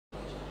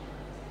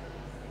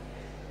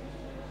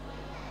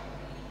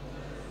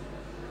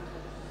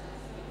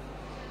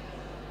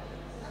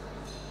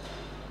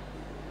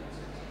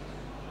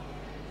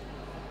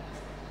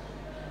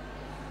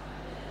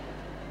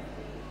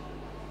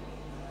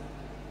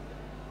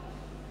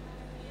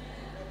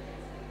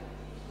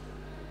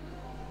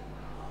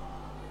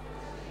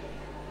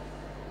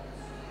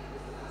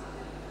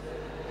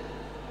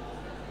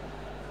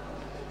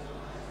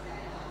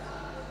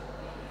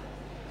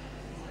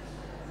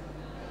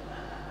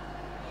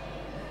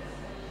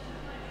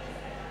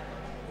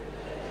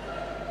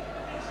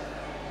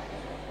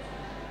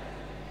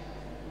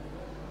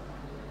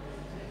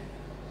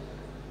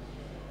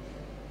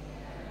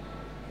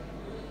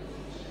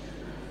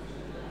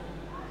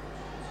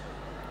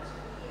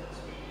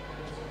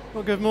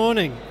Well, good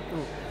morning.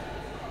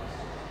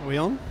 Are we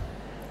on?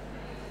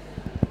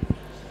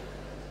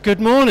 Good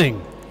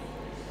morning.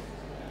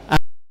 And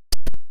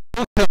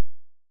welcome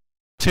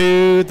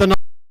to the night.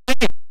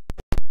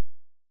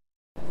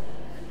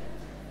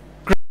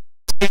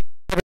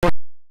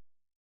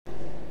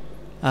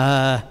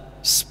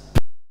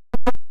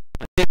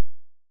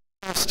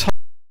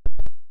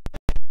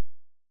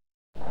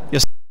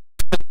 Yes,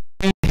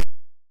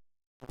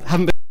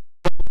 haven't been.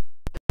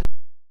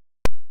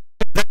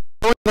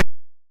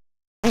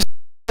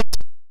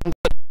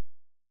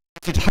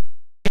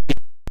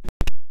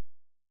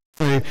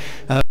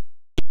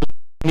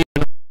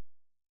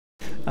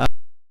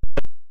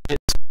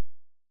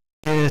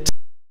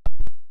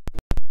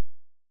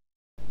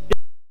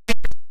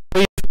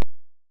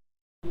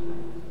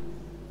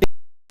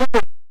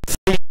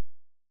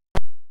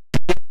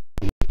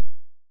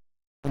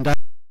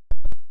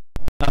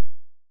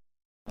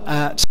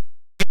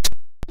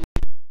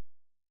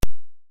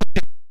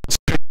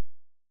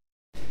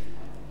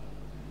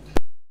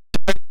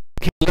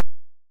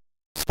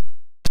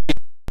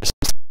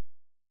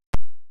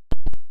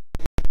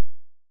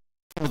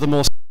 The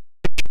more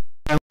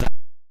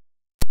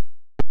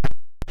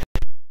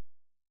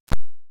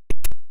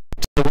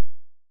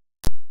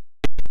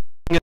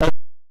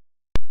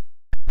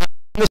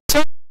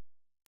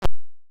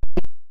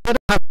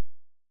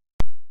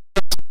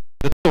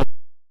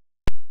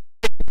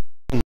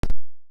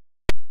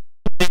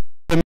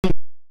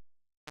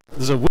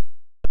there's a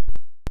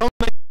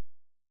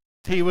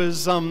he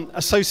was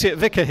associate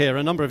vicar here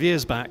a number of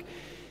years back.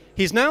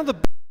 He's now the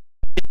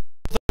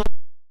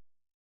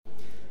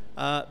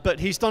but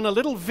he's done a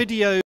little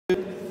video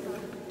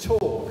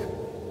talk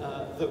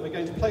that we're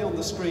going to play on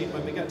the screen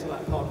when we get to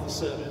that part of the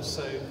service.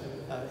 So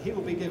he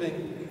will be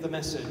giving the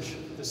message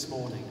this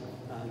morning.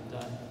 And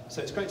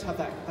so it's great to have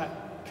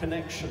that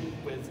connection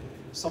with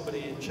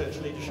somebody in church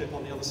leadership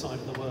on the other side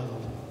of the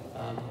world,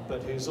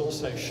 but who's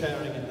also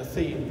sharing in the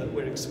theme that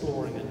we're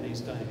exploring in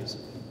these days.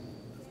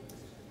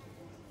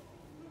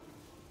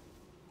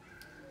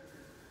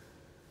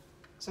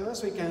 So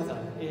as we gather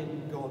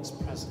in God's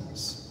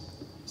presence,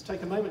 let's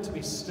take a moment to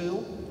be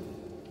still,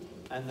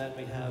 and then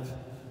we have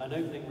an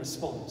opening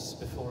response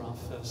before our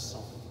first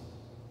song.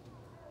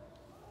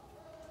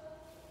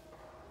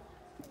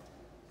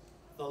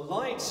 The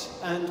light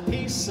and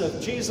peace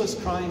of Jesus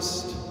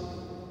Christ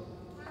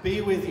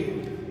be with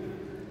you.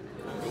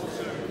 And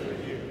also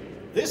with you.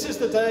 This is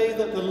the day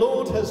that the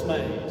Lord has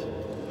made.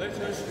 Let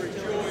us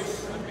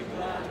rejoice and be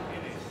glad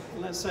in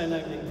it. Let's say an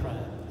opening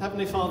prayer.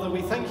 Heavenly Father,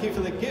 we thank you for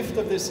the gift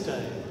of this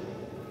day.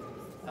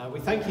 We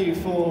thank you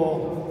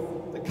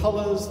for the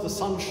colours, the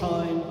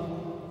sunshine,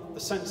 the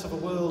sense of a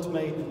world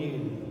made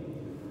new.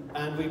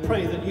 And we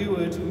pray that you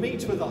would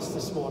meet with us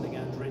this morning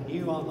and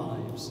renew our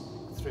lives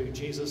through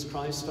Jesus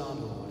Christ our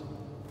Lord.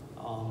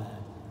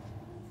 Amen.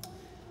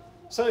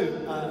 So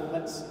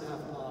let's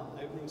have our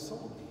opening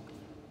song.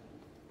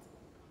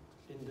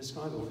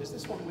 Indescribable. Is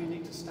this what we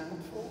need to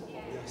stand for?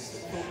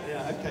 Yes.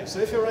 Yeah, okay. So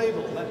if you're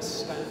able, let's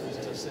stand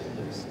to sing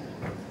this.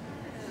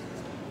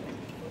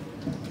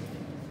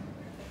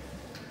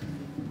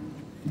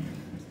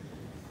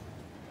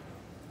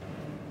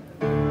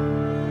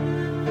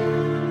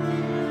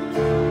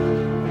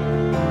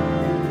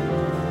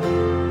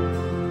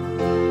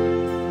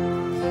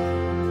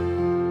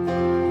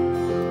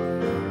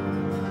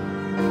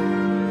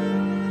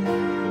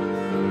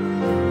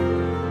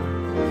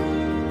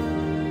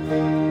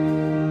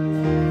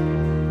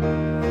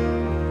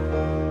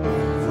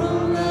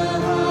 From the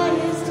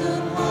highest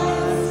of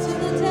heights to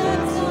the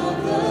depths of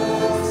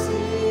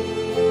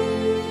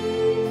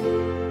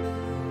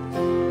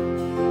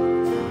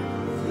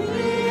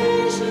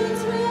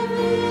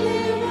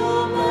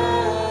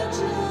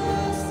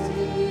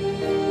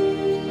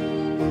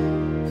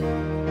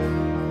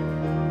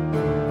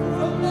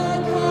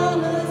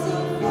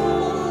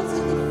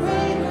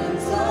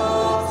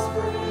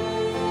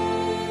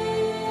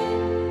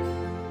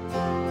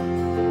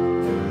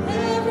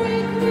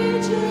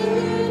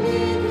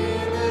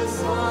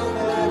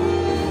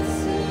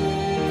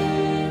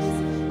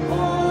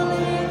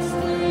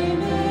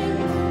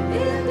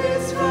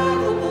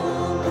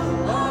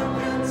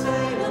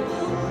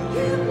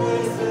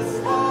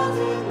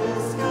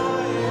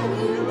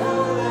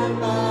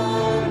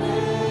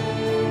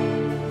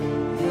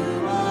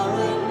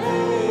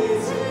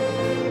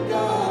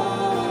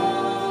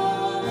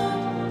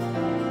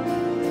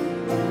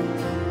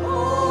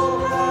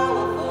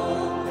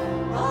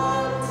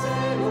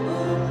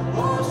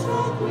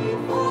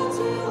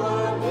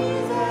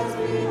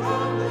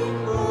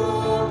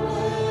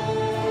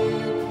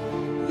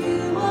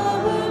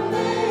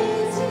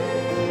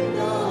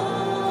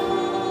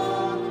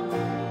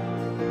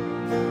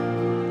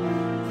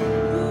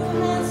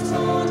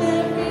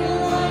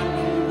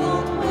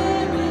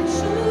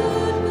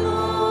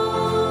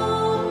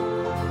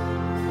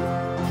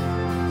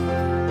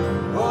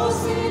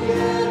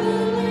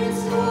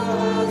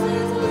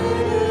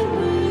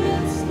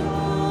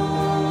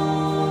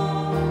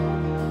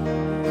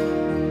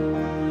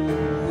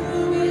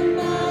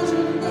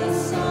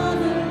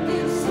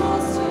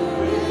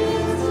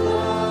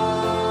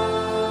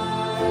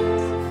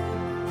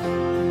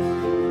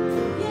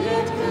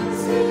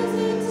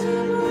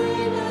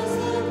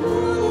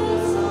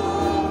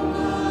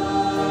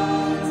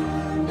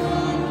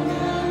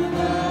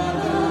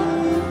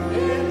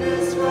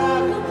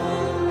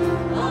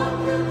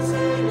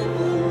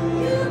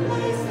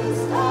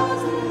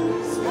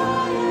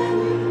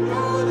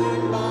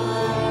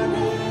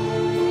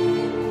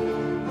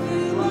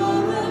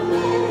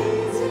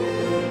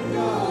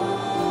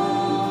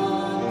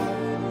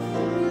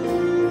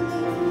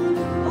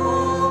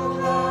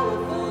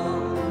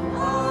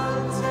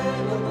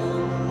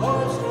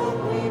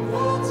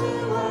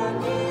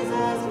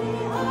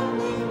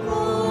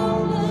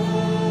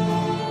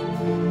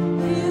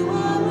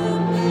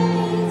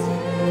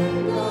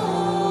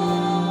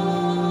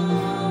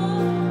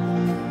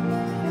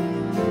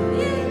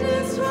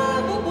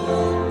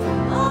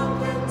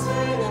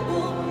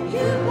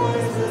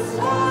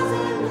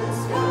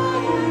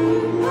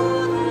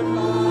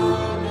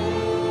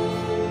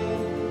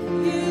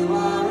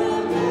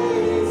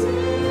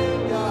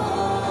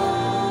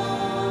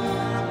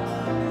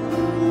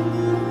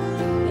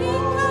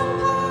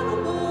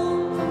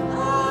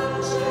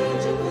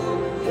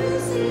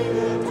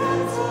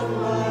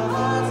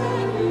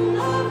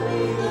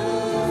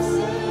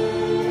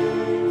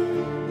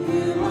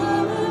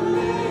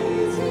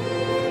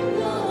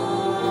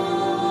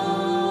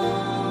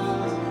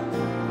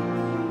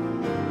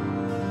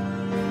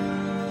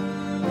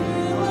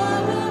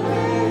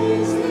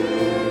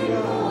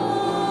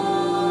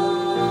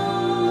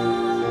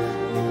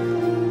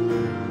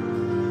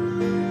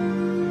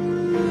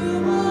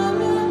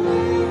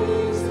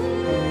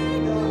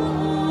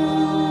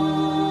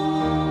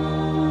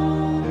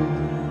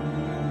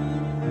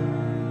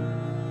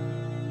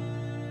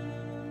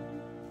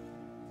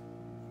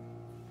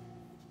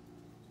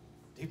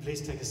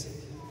Please take a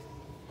seat.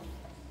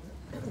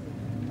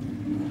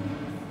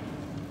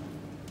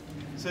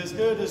 So it's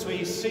good as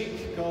we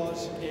seek God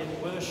in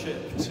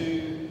worship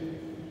to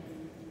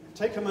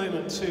take a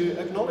moment to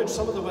acknowledge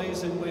some of the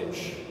ways in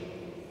which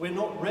we're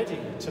not ready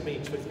to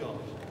meet with God.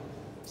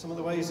 Some of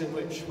the ways in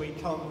which we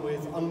come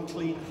with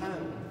unclean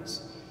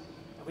hands.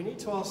 And we need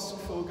to ask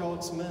for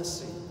God's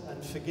mercy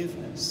and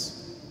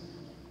forgiveness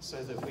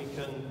so that we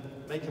can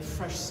make a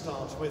fresh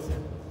start with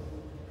Him.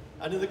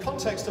 And in the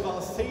context of our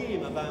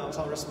theme about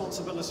our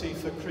responsibility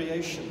for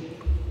creation,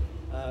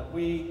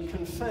 we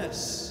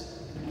confess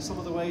some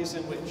of the ways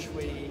in which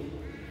we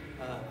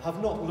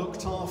have not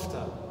looked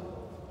after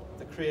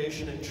the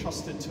creation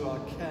entrusted to our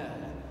care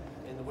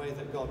in the way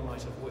that God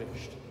might have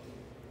wished.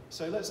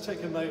 So let's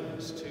take a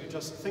moment to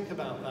just think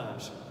about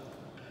that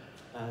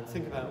and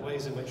think about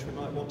ways in which we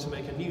might want to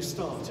make a new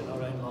start in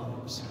our own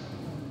lives.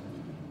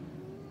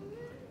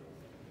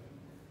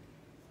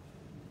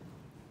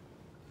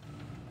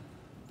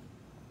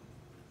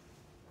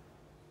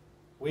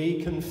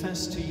 We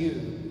confess to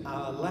you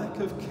our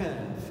lack of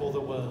care for the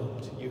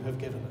world you have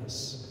given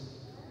us.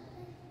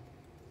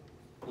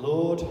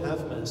 Lord,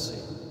 have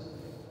mercy.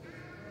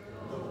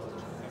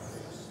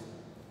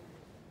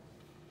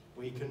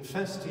 We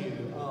confess to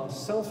you our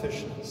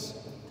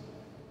selfishness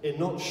in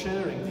not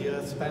sharing the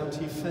earth's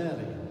bounty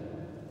fairly.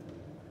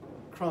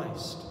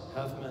 Christ,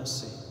 have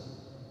mercy.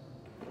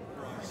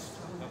 Christ,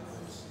 have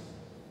mercy.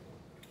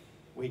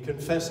 We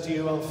confess to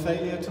you our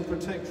failure to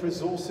protect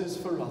resources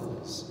for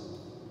others.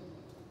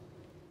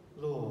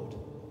 Lord,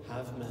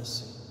 have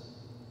mercy.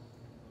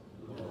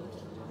 Lord,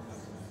 have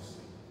mercy.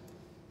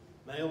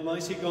 May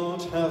Almighty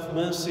God have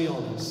mercy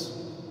on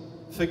us,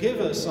 forgive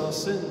us our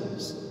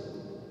sins,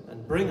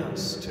 and bring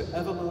us to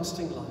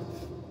everlasting life.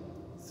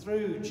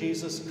 Through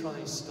Jesus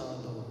Christ our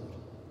Lord.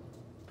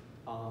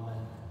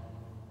 Amen.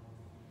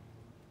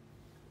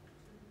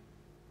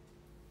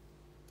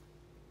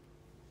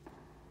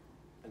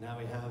 And now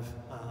we have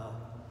our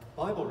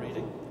Bible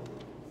reading.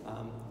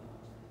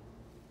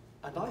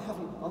 And I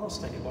haven't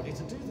asked anybody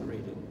to do the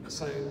reading,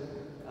 so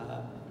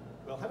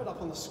we'll have it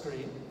up on the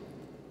screen,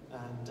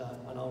 and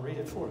I'll read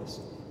it for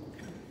us.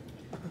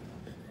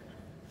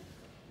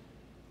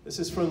 This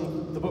is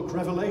from the book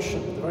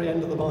Revelation, the very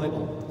end of the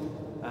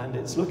Bible, and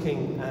it's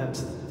looking at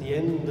the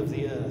end of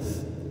the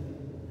earth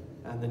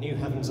and the new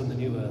heavens and the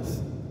new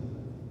earth.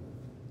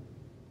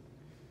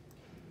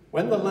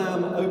 When the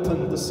Lamb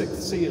opened the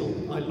sixth seal,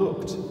 I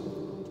looked,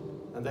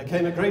 and there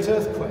came a great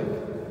earthquake.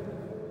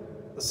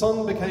 The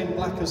sun became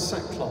black as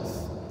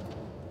sackcloth,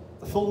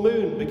 the full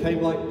moon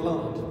became like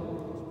blood,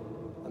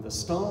 and the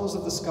stars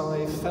of the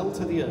sky fell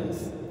to the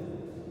earth,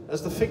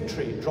 as the fig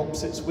tree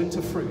drops its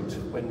winter fruit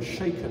when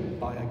shaken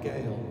by a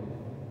gale.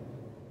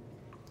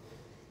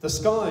 The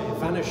sky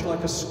vanished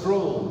like a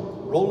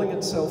scroll, rolling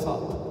itself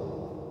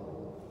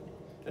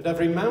up, and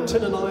every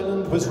mountain and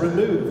island was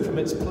removed from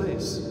its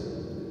place.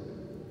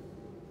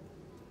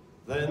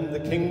 Then the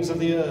kings of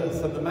the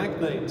earth, and the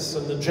magnates,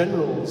 and the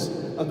generals,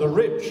 and the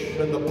rich,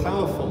 and the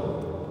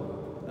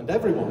powerful, and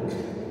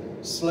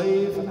everyone,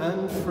 slave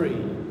and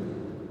free,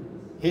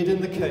 hid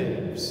in the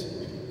caves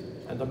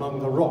and among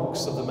the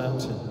rocks of the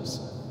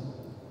mountains,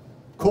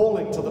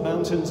 calling to the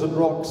mountains and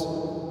rocks,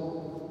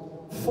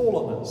 fall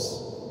on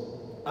us,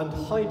 and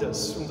hide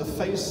us from the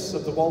face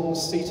of the one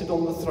seated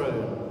on the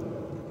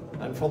throne,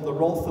 and from the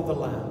wrath of the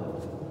Lamb.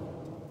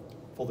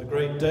 For the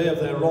great day of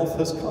their wrath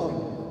has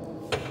come,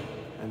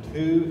 and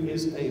who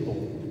is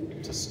able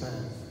to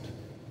stand?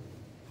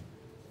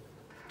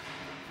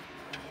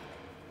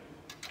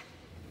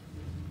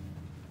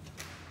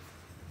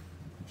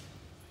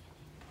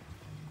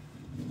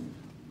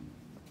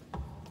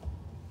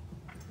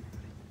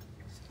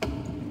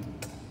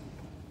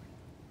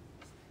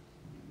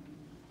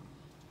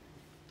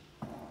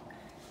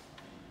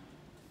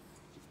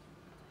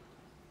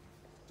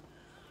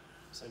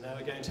 So now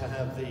we're going to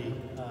have the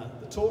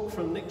talk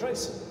from Nick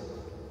Drayson.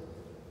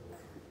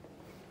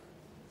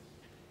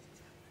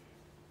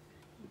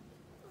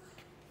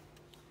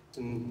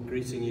 And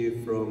greeting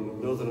you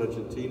from northern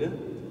Argentina.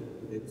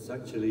 It's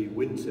actually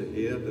winter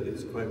here, but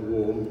it's quite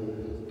warm.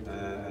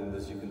 And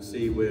as you can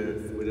see, we're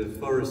in a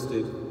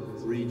forested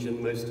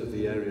region. Most of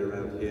the area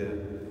around here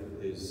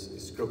is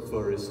scrub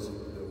forest,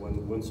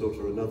 one sort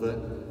or another.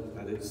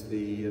 And it's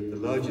the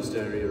largest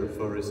area of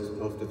forest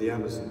after the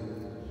Amazon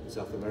in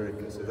South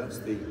America. So that's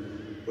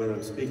where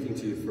I'm speaking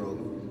to you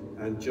from.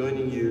 And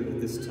joining you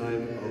at this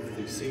time of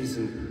the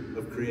season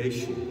of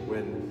creation,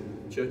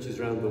 when churches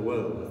around the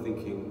world are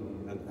thinking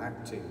and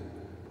acting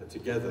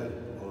together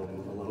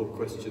on the whole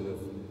question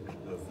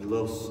of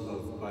loss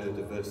of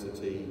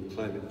biodiversity,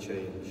 climate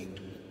change,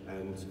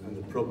 and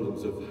the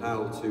problems of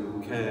how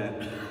to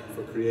care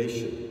for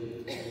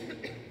creation.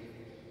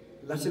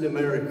 Latin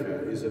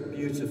America is a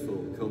beautiful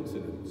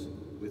continent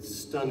with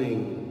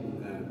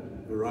stunning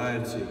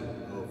variety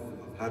of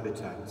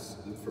habitats,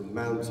 from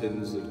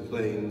mountains and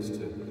plains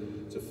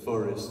to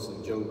forests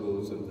and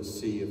jungles, and the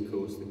sea, of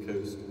course, the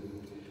coast.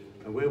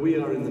 And where we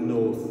are in the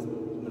north,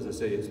 as I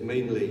say, it's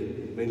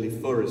mainly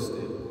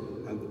forested,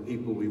 and the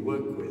people we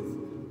work with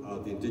are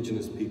the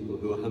indigenous people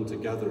who are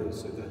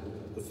hunter-gatherers, so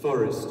the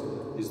forest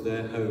is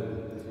their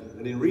home.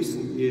 And in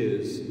recent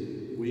years,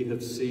 we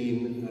have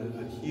seen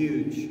a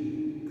huge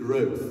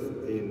growth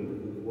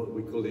in what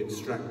we call the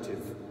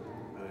extractive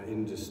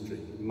industry,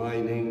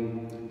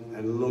 mining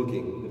and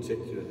logging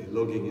particularly.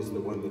 Logging is the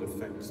one that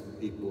affects the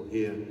people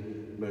here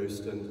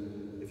most,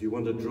 and if you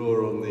want to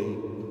draw on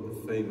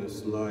the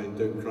famous line,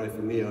 "Don't cry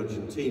for me,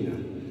 Argentina,"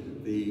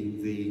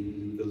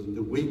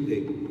 the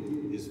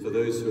weeping is for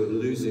those who are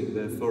losing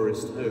their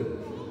forest home.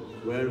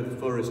 Where the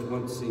forest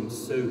once seemed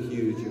so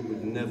huge it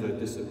would never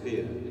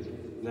disappear,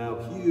 now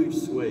huge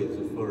swathes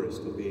of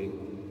forest are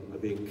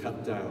being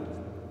cut down,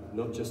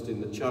 not just in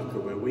the Chaco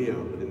where we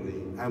are, but in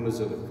the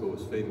Amazon, of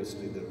course.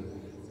 Famously there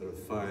are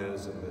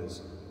fires and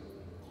there's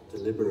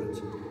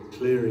deliberate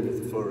clearing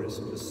of the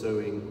forest for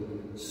sowing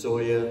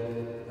soya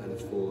and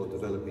for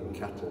developing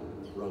cattle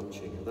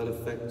ranching. And that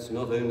affects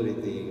not only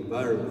the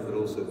environment but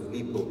also the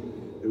people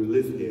who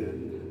live here,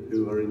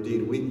 who are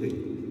indeed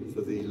weeping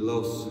for the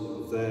loss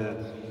of their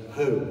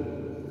home.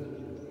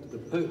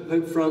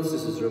 Pope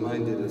Francis has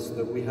reminded us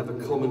that we have a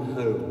common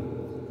home,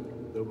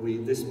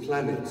 that this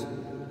planet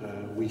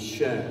we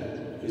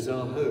share is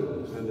our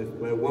home, and if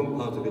where one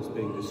part of it's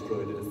being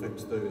destroyed, it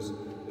affects those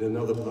in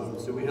another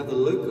part. So we have the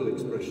local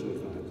expression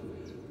of that,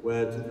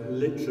 where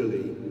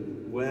literally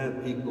where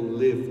people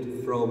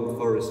lived from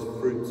forest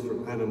fruits,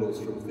 from animals,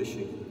 from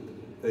fishing,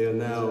 they are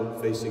now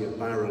facing a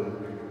barren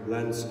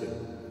landscape.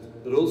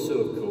 But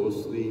also, of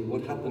course,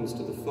 what happens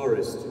to the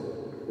forest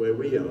where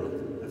we are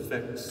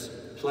affects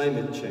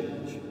climate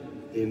change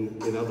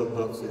in other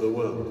parts of the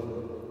world.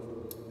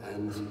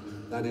 And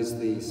that is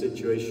the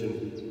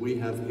situation we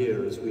have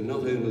here, as we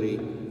not only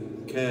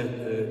care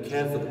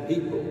for the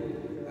people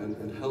and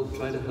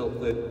try to help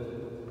them.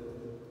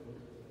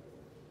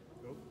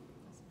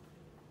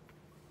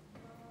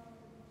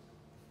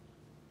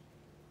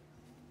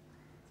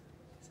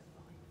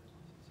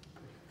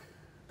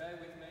 Bear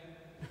with me.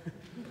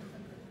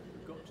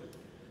 We've got to.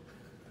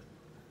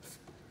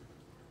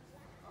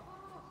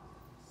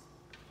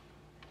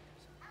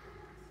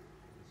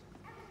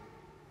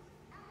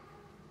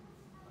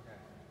 Okay.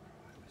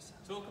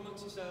 Talk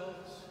amongst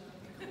yourselves.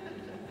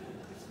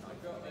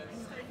 I've got this.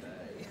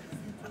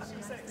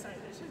 She's so excited.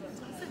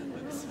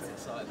 So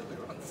excited that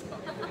we're on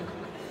time.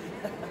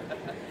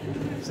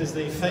 This is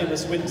the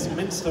famous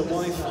Minster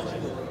Wi-Fi,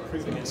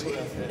 proving its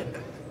worth here.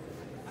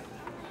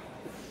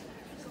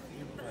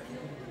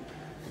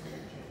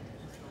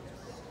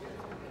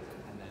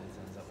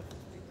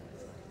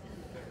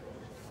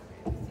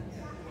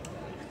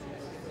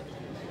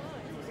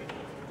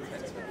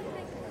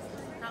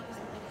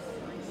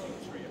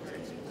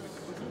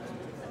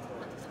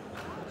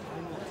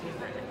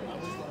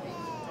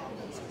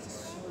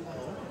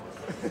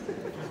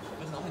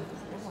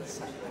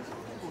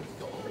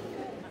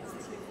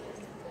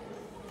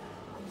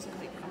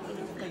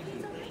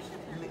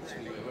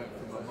 Literally, it went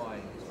from my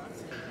mind. Oh,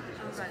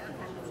 right,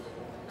 okay.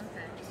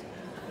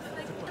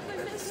 Like, if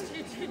I missed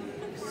you, didn't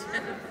you?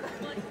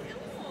 Like,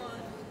 come on.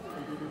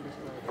 It's a good list.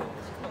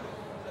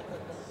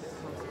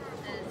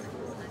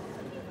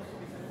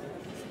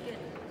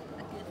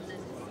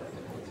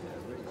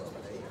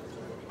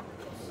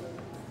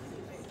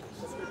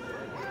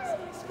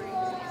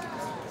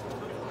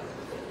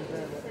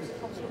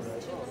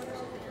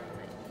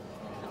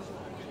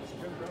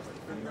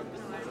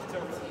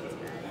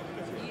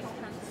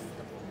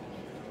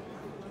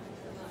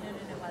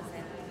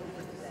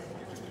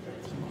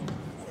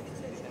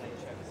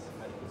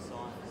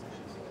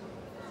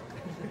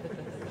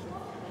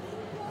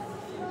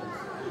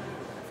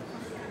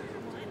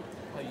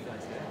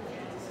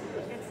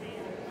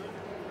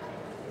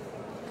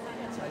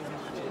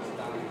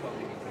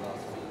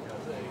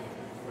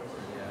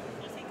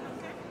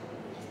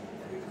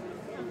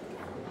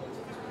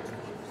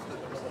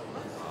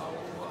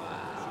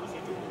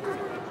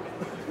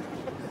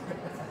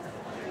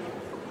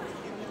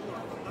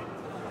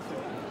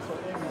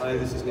 Hi,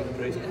 this is Nick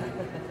Tracy.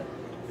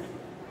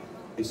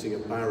 Facing a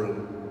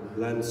barren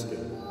landscape.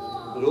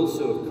 But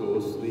also, of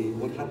course,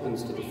 what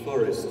happens to the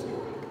forest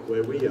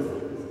where we are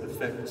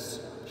affects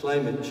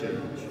climate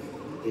change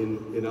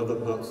in other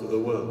parts of the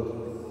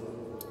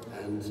world.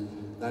 And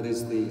that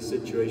is the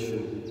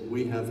situation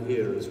we have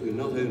here, as we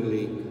not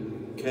only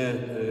care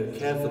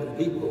for the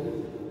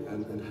people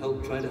and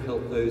try to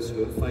help those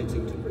who are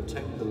fighting to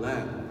protect the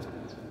land.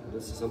 And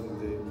this is something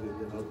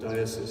that our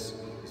diocese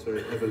is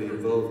very heavily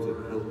involved in,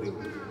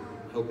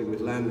 helping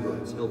with land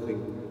rights,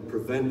 helping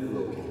prevent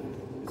logging.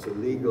 It's a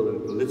legal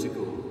and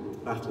political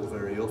battle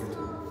very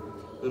often.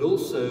 But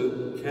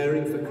also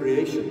caring for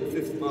creation, the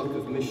fifth mark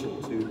of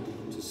mission,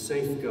 to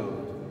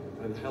safeguard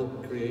and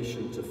help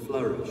creation to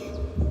flourish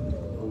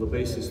on the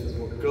basis that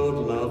what God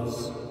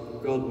loves,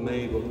 what God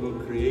made, what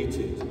God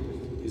created,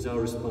 is our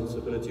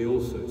responsibility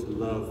also to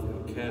love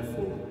and care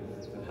for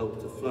and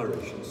help to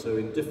flourish. And so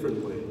in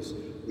different ways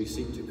we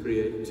seek to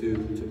create, to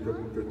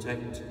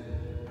protect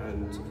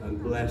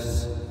and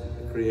bless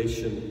the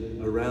creation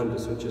around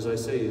us, which, as I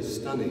say, is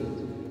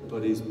stunning,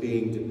 but is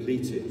being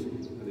depleted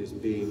and is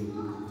being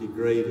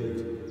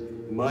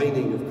degraded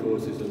Mining, of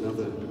course, is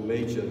another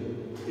major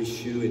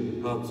issue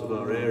in parts of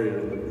our area,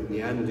 in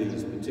the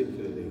Andes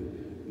particularly.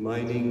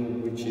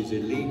 Mining which is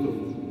illegal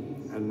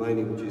and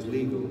mining which is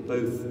legal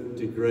both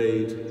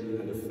degrade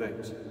and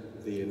affect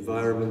the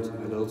environment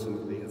and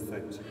ultimately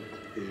affect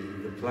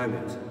the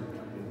planet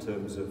in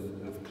terms of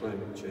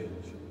climate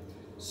change.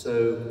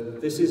 So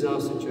this is our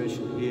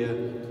situation here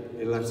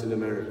in Latin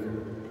America.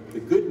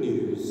 The good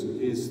news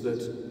is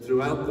that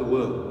throughout the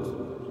world,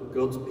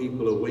 God's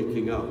people are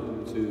waking up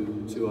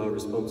to our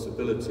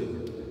responsibility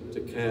to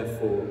care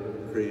for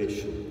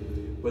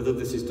creation. Whether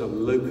this is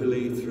done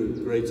locally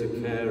through greater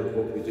care of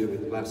what we do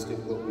with plastic,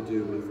 what we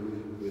do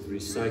with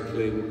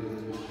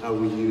recycling, how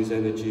we use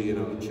energy in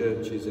our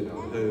churches, in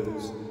our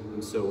homes,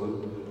 and so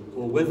on,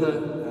 or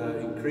whether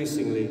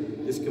increasingly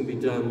this can be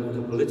done at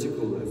a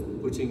political level,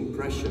 putting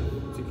pressure,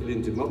 particularly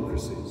in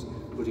democracies,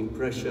 putting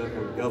pressure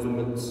on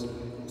governments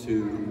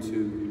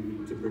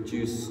to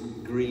produce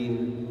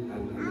green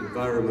and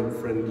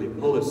environment-friendly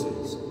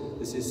policies.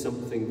 This is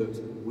something that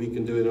we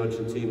can do in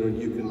Argentina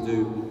and you can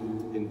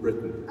do in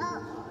Britain.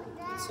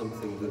 It's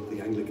something that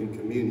the Anglican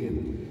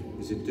Communion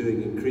is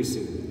doing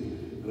increasingly.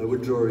 And I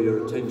would draw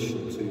your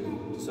attention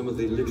to some of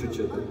the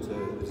literature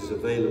that is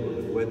available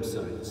at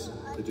websites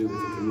to do with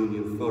the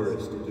Communion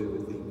Forest, to do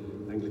with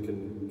the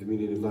Anglican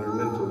Communion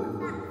Environmental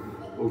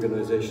Network,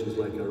 organisations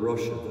like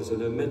Arosha. There's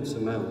an immense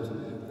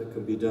amount that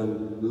can be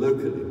done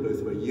locally,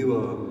 both where you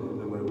are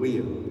and where we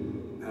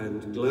are,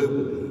 and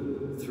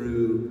globally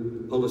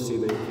through policy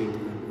making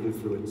and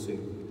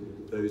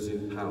influencing those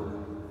in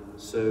power.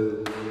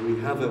 So we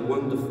have a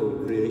wonderful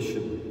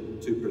creation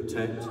to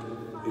protect.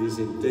 It is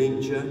in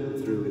danger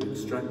through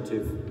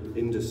extractive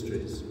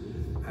industries,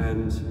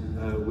 and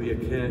we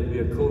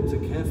are called to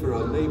care for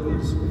our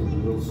neighbours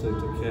and also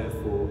to care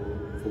for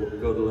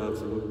what God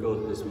allows and what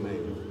God has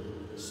made.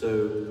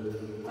 So,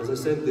 as I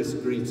send this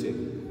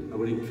greeting, I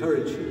would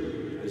encourage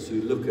you, as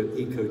you look at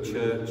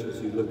eco-church,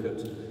 as you look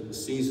at the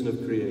season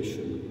of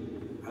creation,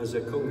 as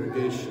a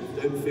congregation,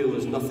 don't feel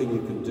there's nothing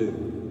you can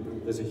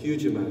do. There's a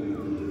huge amount you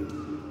can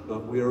do,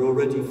 but we are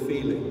already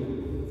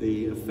feeling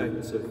the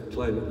effects of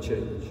climate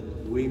change.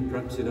 We,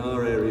 perhaps in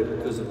our area,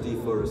 because of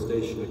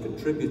deforestation, are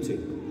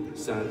contributing,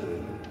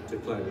 sadly, to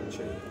climate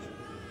change.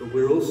 But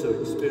we're also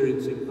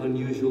experiencing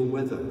unusual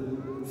weather,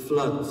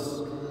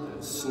 floods,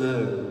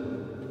 snow,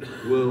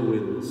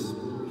 whirlwinds,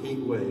 heat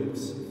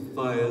waves,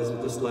 fires,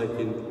 just like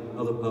in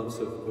other parts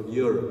of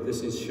Europe.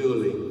 This is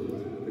surely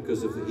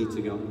because of the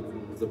heating up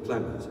of the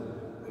planet,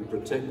 and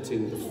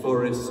protecting the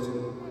forest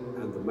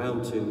and the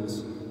mountains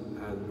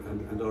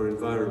and our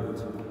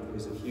environment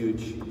is a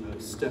huge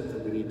step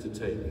that we need to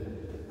take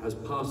as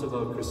part of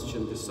our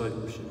Christian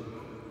discipleship.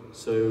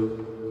 So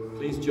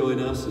please join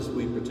us as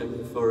we protect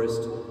the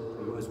forest,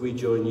 and as we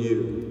join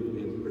you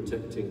in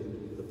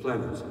protecting the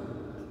planet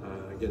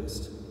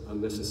against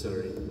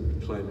unnecessary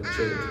climate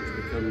change,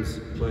 which becomes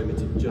climate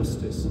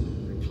injustice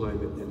and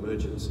climate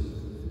emergency.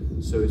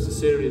 So it's a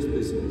serious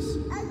business.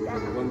 We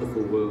have a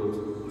wonderful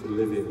world to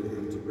live in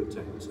and to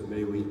protect. So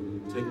may we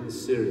take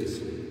this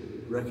seriously,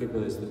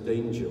 recognise the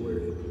danger we're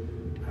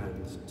in,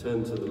 and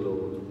turn to the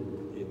Lord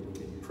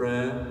in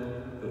prayer,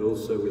 but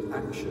also with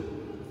action.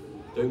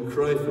 Don't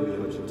cry for me,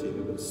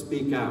 Argentina, but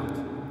speak out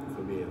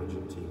for me,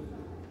 Argentina.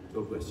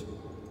 God bless you.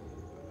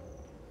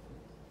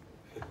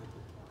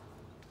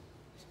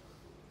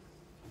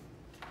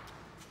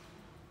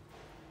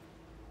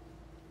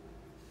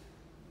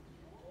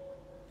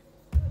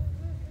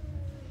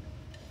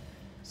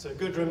 So a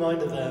good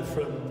reminder there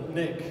from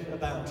Nick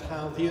about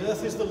how the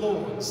earth is the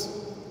Lord's.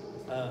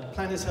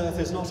 Planet Earth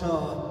is not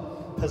our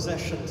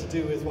possession to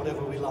do with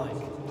whatever we like,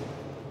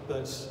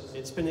 but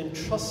it's been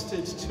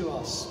entrusted to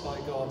us by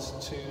God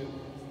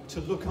to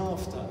look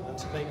after and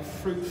to make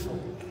fruitful.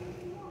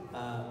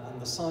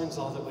 And the signs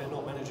are that we're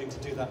not managing to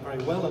do that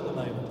very well at the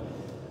moment.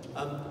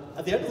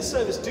 At the end of the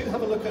service, do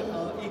have a look at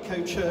our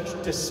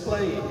Eco-Church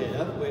display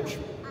here, which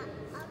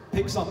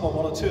picks up on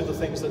one or two of the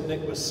things that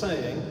Nick was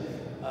saying.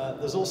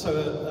 There's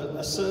also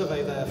a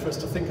survey there for us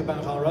to think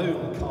about our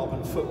own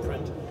carbon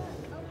footprint.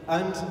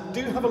 And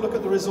do have a look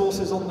at the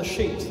resources on the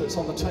sheet that's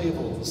on the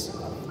tables.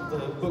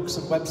 The books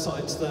and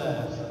websites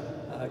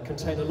there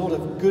contain a lot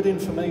of good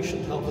information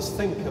to help us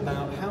think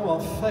about how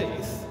our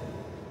faith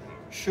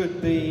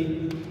should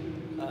be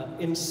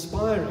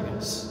inspiring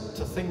us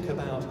to think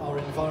about our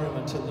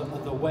environment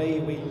and the way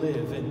we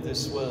live in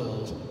this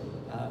world,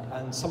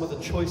 and some of the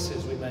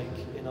choices we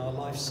make in our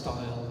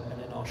lifestyle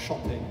and in our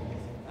shopping,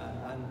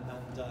 and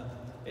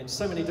in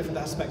so many different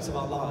aspects of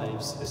our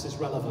lives. This is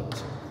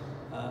relevant,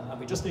 and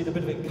we just need a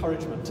bit of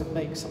encouragement to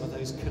make some of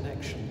those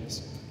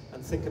connections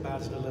and think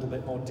about it a little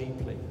bit more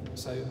deeply.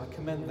 So I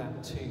commend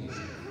that to you.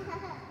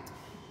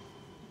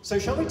 So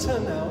shall we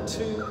turn now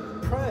to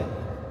pray?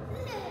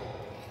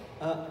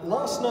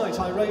 Last night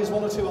I raised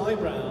one or two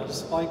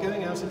eyebrows by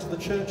going out into the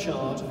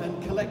churchyard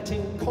and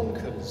collecting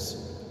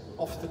conkers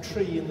off the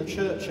tree in the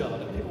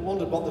churchyard. And people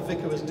wondered what the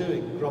vicar was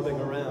doing, grubbing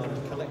around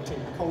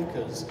collecting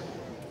conkers.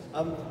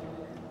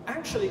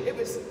 Actually, it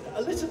was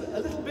a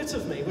little bit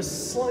of me was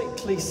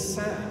slightly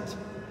sad,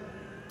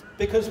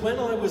 Because when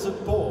I was a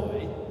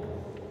boy,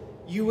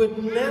 you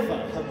would never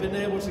have been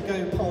able to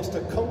go past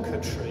a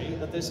conker tree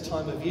at this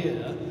time of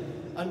year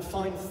and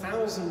find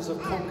thousands of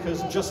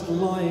conkers just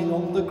lying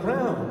on the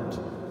ground.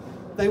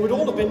 They would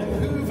all have been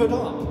hoovered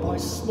up by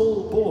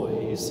small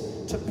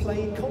boys to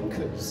play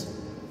conkers.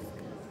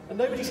 And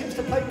nobody seems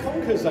to play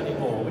conkers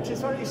anymore, which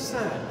is very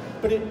sad.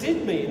 But it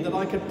did mean that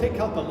I could pick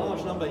up a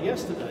large number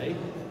yesterday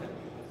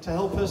to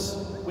help us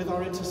with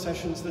our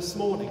intercessions this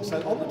morning.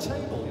 So on the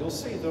table, you'll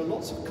see there are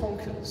lots of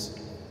conkers.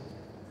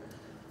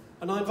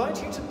 And I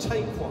invite you to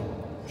take one.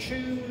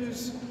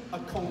 Choose a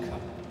conker.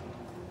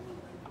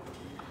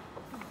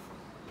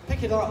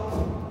 Pick it up,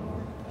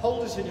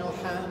 hold it in your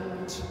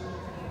hand,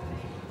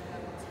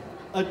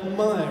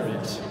 admire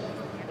it,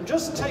 and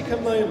just take a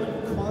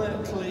moment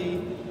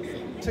quietly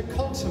to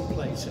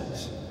contemplate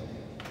it,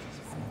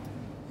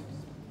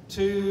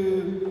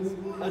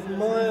 to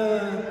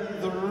admire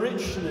the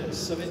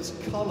richness of its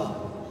colour,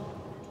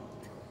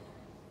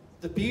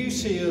 the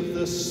beauty of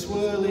the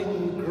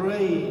swirling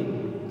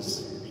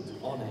grains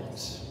on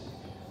it,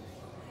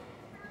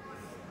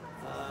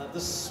 the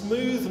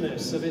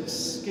smoothness of its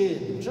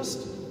skin.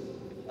 Just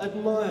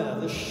admire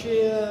the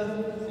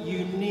sheer,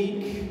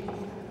 unique,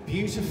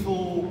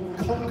 beautiful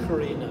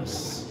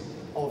concrete-ness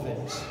of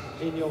it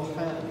in your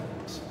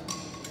hand.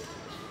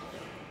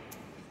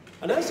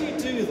 And as you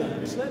do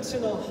that, let's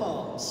in our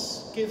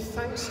hearts give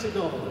thanks to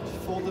God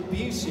for the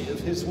beauty of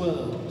His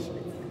world,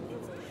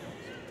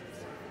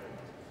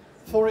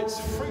 for its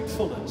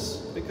fruitfulness,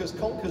 because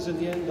conkers in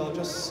the end are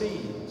just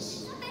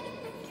seeds.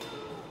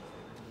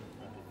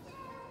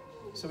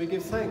 So we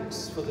give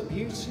thanks for the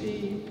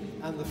beauty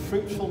and the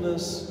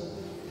fruitfulness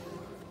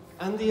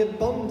and the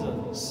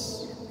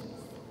abundance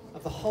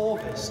of the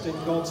harvest in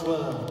God's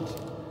world.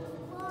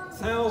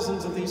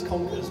 Thousands of these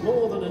conkers,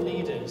 more than are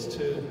needed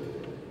to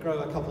grow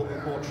a couple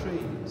more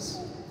trees.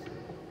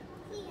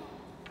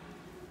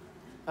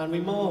 And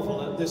we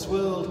marvel at this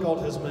world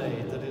God has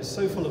made that is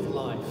so full of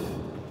life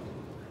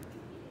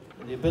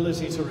and the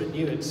ability to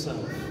renew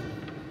itself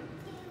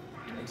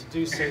and to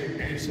do so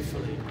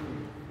beautifully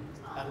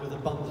and with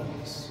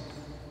abundance.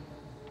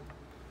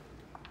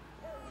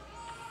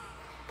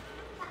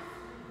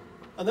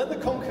 And then the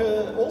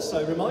conker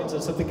also reminds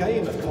us of the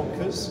game of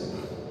conkers.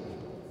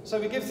 So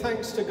we give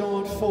thanks to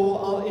God for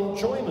our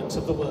enjoyment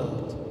of the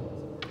world,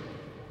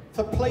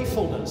 for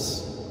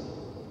playfulness,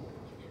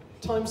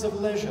 times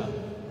of leisure,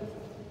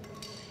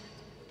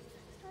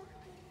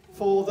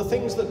 for the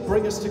things that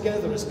bring us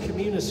together as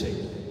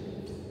community,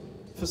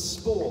 for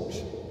sport,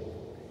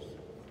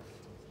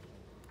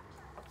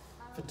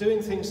 for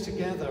doing things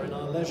together in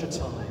our leisure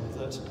time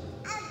that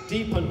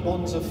deepen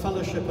bonds of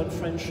fellowship and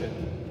friendship,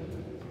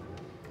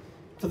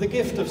 for the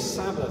gift of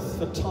Sabbath,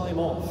 for time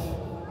off,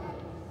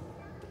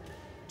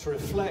 to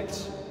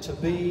reflect, to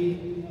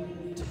be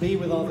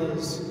with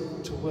others,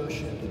 to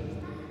worship.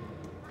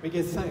 We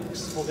give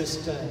thanks for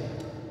this day.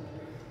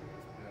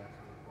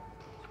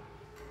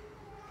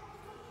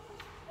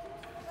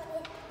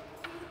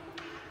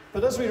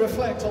 But as we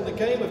reflect on the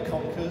game of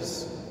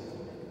conkers,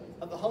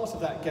 at the heart of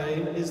that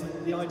game is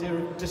the idea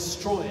of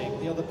destroying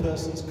the other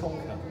person's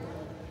conker.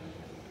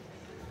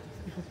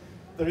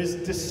 There is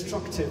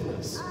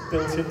destructiveness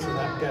built into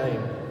that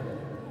game.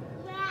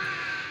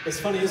 It's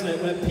funny, isn't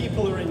it? When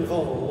people are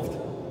involved,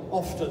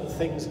 often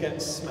things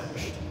get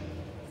smashed.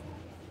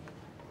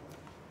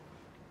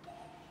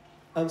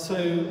 And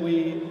so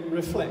we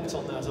reflect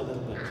on that a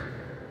little bit.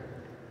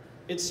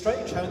 It's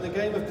strange how in the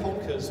game of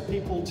conkers,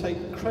 people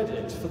take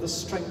credit for the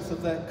strength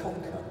of their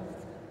conker.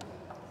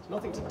 It's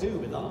nothing to do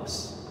with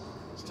us.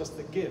 It's just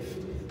the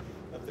gift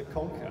of the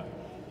conker.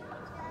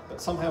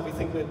 But somehow we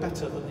think we're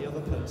better than the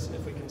other person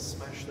if we can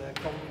smash their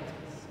conker.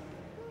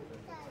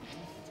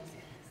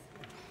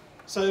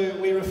 So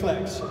we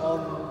reflect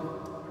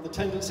on the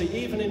tendency,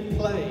 even in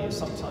play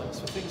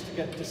sometimes, for things to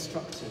get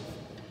destructive.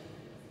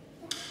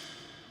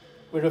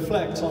 We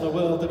reflect on a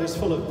world that is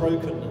full of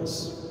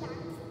brokenness,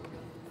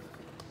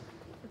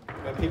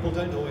 where people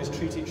don't always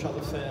treat each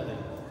other fairly,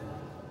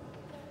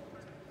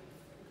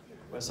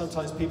 where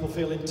sometimes people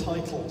feel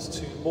entitled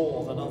to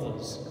more than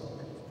others.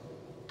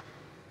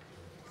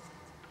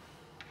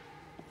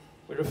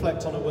 We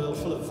reflect on a world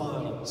full of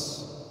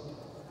violence,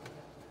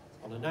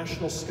 on a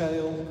national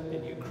scale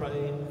in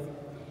Ukraine,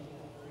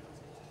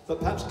 but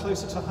perhaps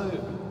closer to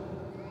home,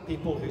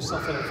 people who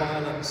suffer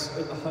violence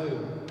in the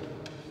home.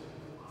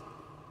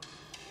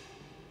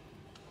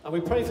 And we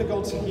pray for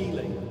God's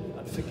healing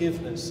and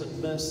forgiveness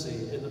and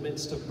mercy in the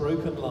midst of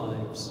broken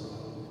lives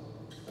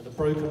and a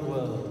broken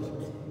world.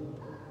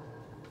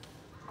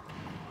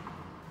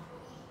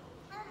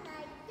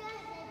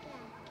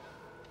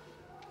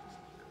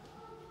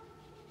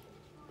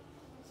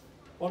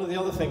 One of the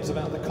other things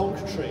about the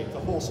conker tree, the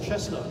horse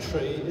chestnut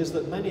tree, is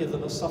that many of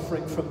them are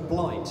suffering from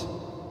blight.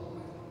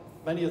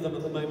 Many of them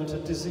at the moment are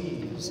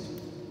diseased.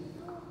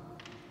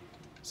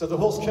 So the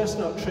horse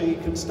chestnut tree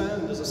can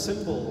stand as a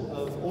symbol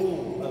of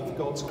all of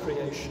God's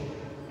creation.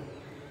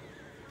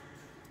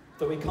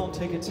 That we can't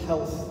take its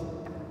health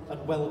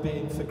and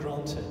well-being for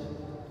granted.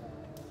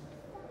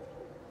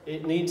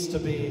 It needs to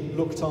be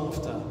looked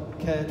after,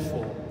 cared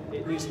for.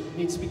 It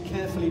needs to be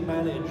carefully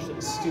managed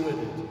and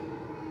stewarded.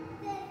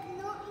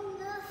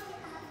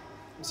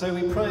 And so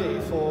we pray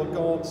for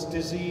God's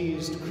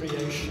diseased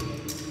creation,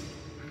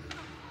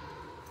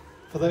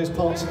 for those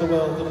parts of the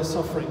world that are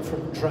suffering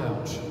from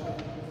drought,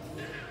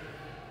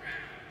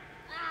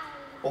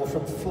 or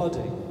from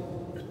flooding,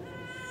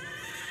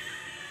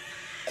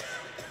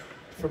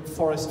 from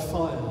forest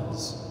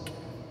fires,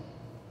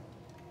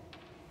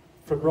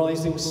 from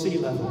rising sea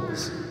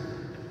levels,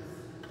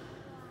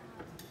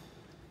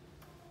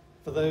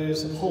 for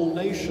those whole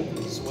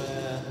nations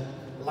where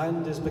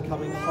land is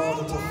becoming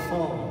harder to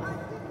farm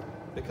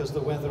because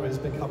the weather is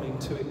becoming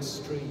too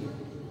extreme.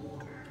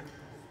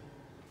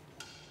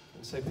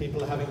 And so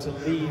people are having to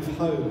leave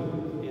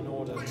home in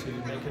order to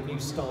make a new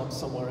start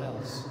somewhere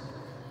else.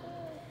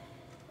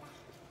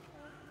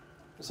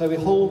 And so we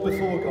hold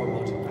before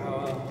God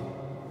our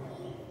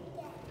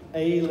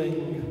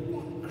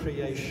ailing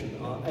creation,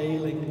 our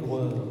ailing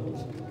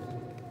world,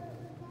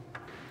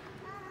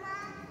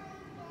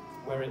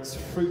 where its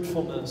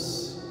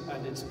fruitfulness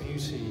and its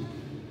beauty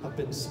have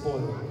been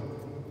spoiled.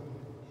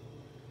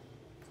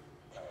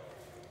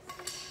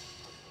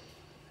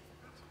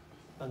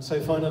 And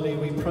so finally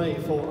we pray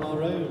for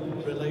our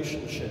own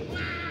relationship,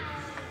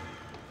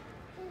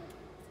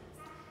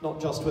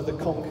 not just with the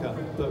conquer,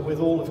 but with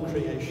all of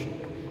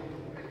creation.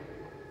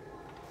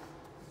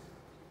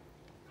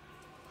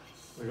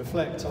 We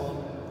reflect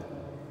on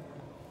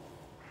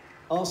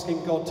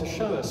asking God to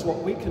show us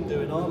what we can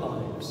do in our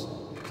lives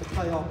to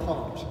play our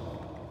part.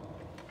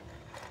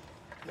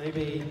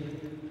 Maybe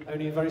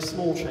only very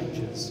small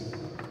changes,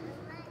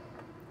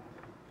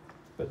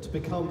 but to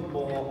become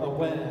more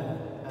aware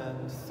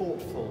and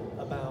thoughtful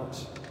about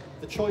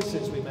the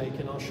choices we make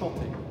in our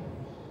shopping.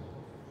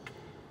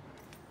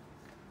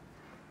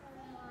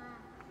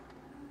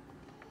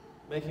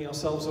 Making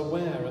ourselves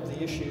aware of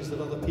the issues that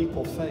other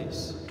people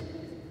face.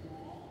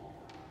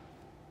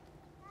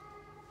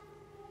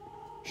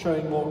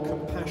 Showing more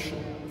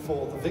compassion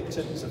for the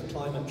victims of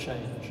climate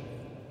change.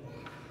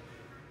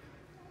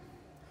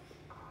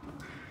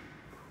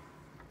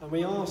 And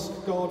we ask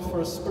God for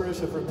a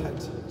spirit of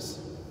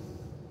repentance,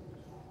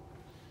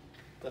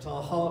 that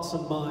our hearts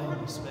and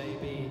minds may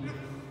be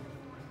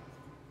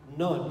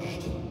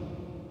nudged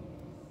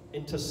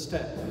into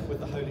step with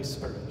the Holy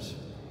Spirit,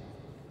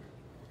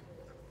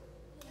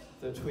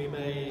 that we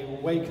may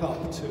wake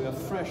up to a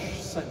fresh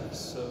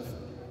sense of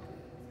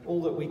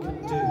all that we can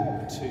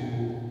do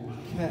to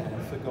care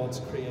for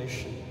God's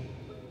creation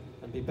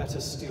and be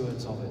better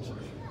stewards of it.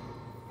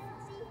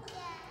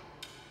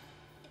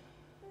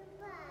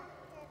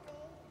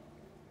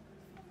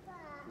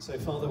 So,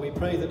 Father, we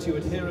pray that you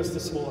would hear us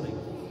this morning.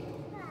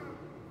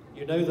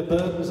 You know the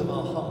burdens of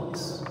our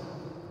hearts.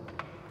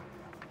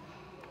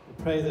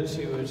 We pray that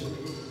you would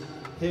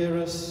hear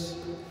us,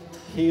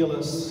 heal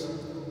us,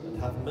 and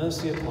have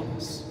mercy upon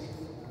us.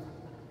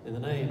 In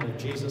the name of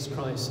Jesus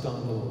Christ our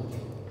Lord.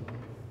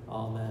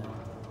 Amen.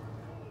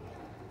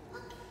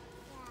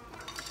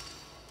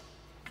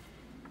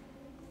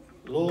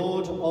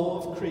 Lord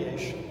of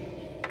creation,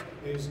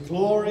 whose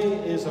glory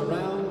is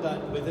around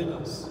and within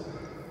us,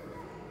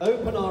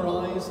 open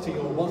our eyes to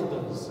your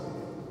wonders,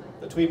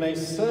 that we may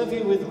serve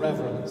you with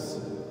reverence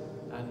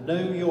and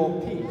know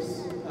your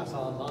peace at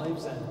our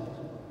lives' end.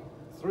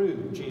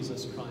 Through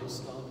Jesus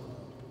Christ our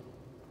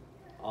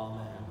Lord.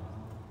 Amen.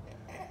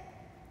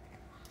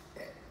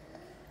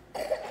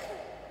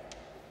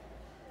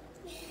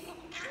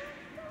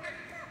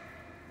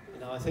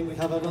 Now I think we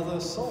have another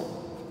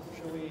song.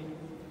 Shall we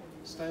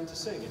stand to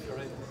sing if you're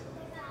able?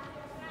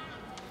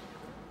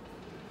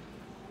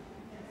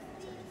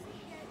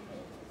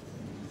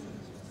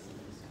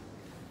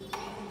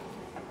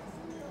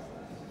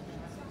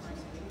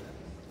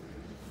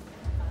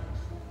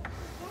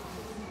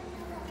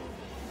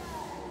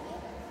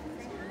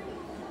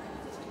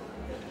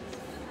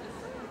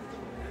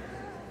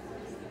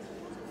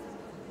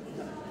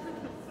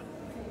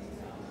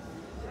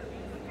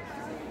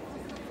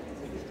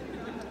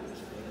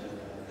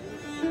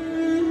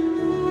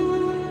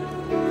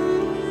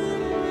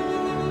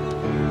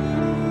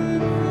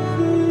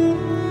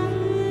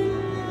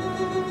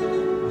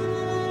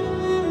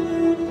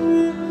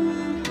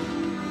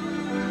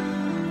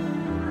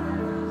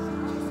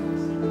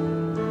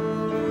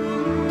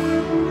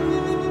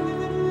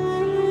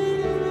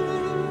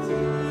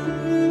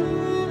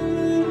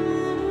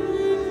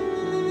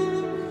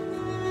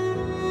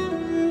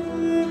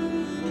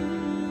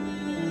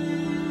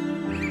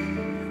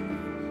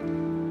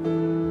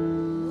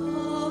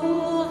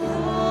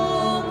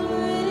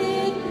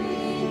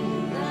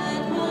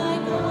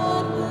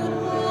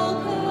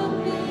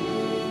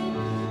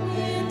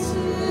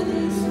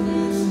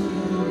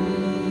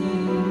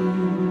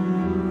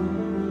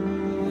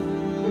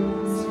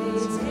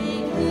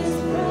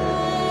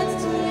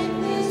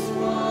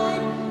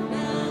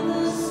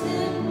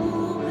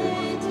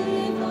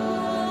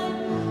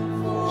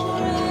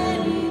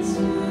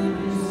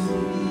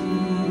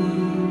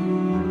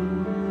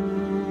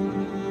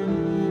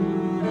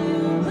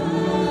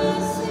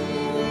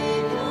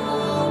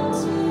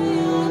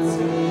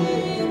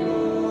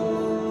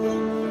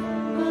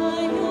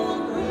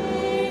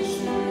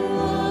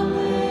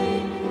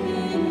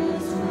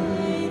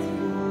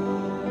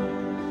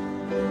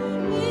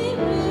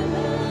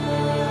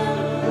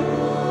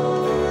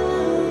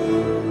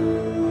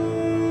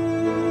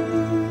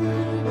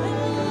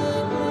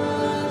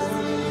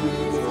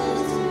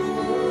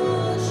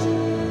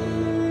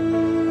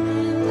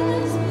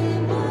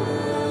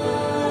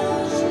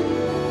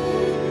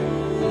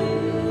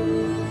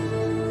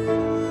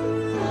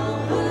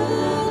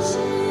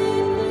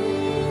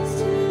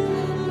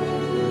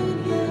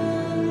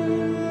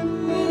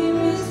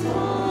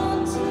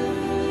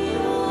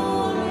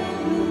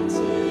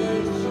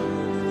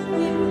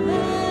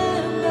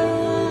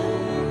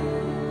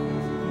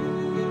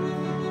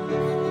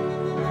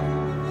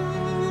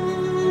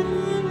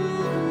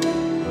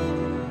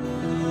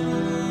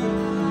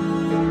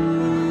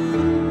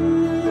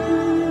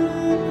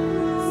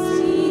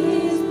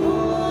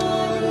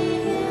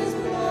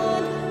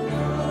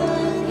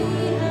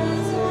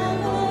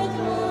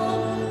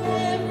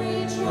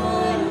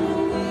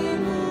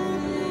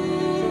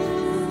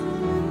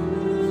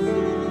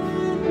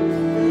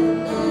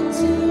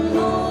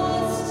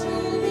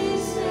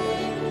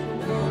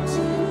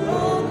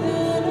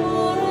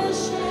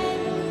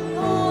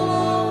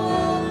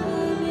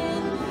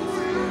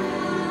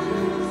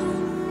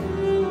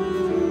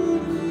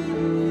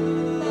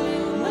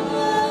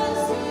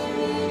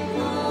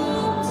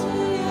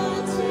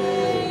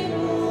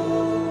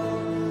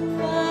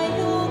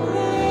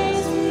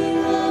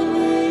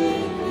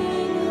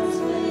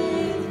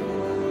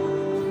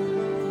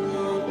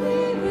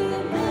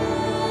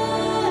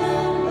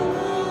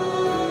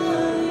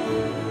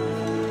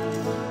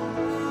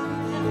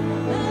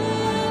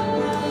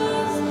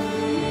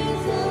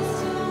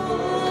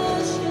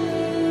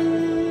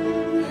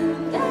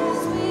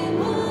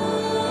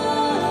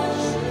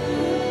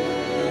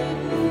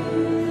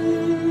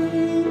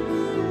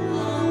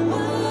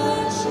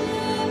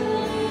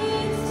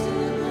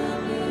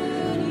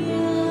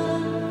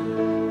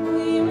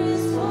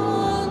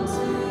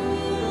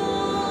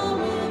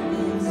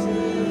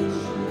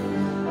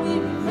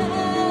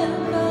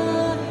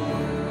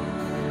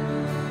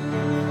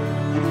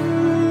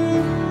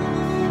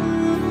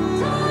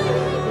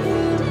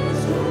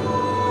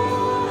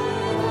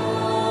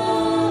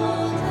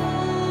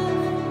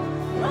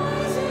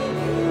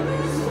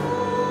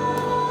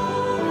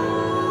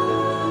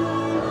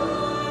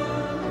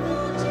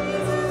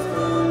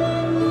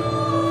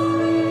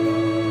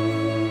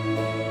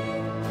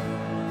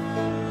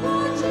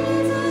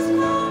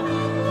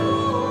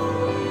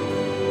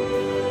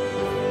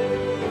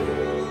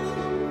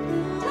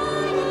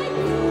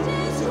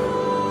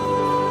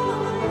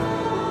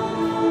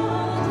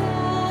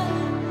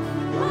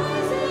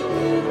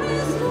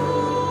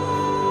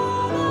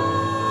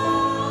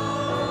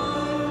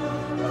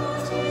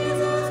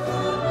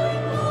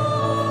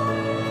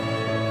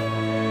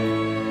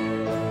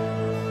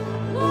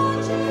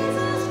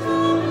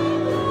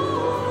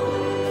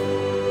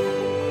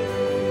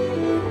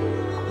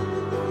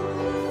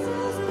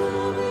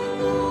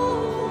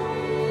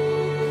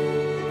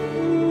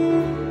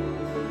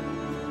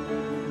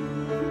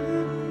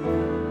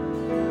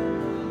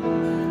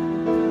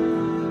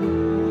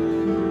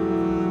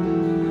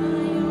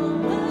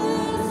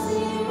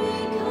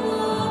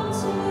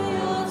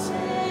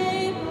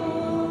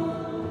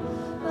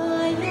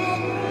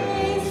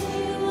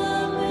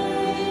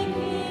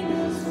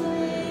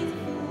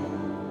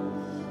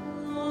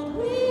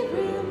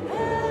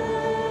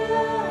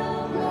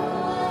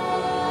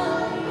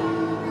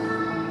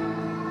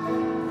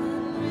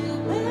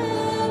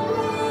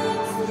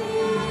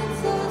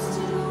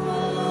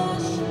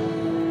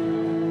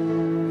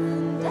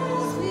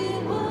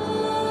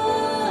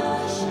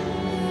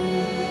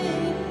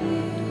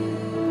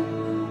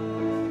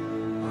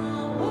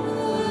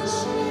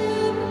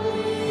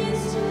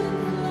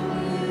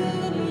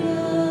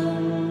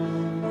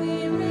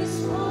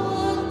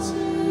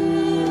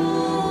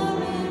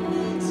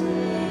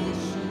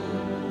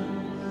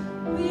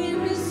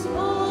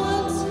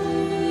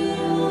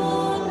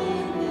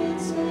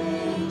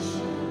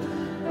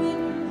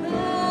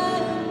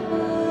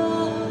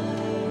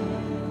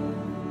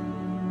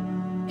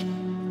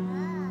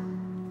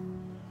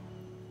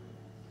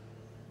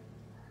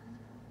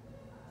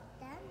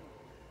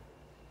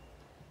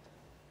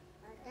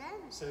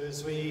 So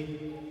as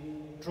we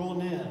draw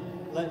near,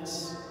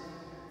 let's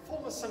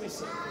form a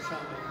semicircle, shall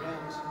we,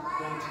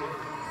 round here.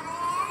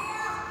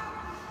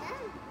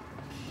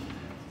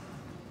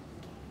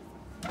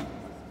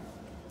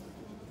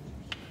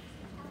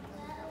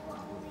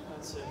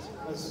 That's it.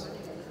 Let's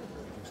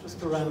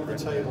just around the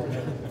table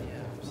here.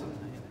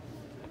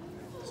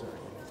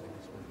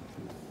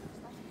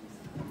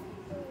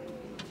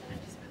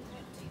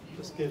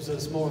 Just gives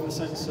us more of a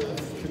sense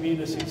of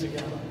community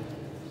together.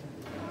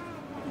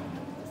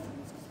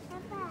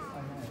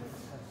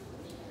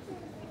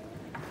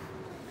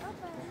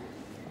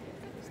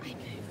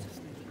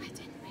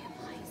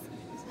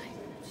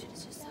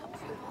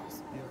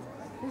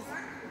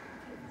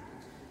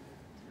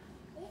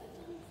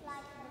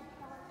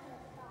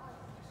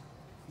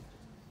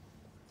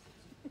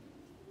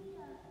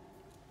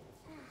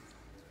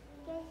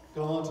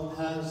 God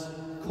has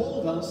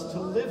called us to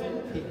live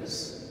in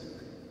peace.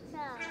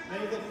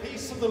 May the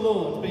peace of the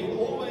Lord be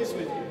always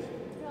with you.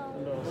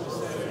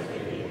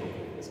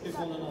 Let's give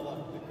one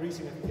another a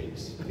greeting of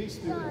peace. Peace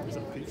be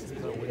with you.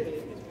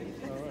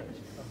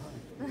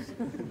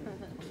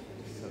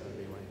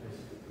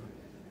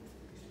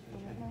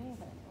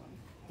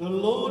 The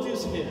Lord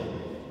is here.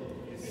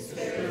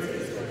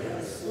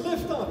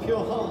 Lift up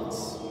your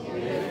hearts.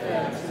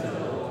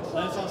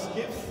 Let us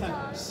give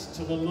thanks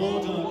to the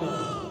Lord our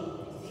God.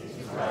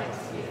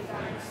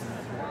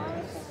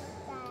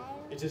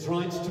 It is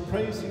right to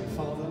praise you,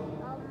 Father,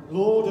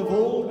 Lord of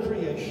all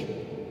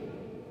creation.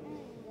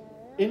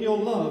 In your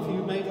love,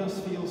 you made us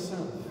for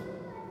yourself.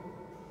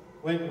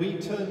 When we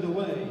turned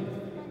away,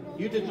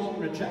 you did not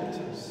reject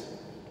us,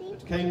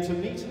 but came to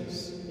meet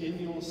us in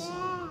your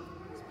Son.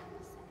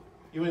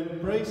 You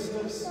embraced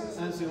us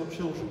as your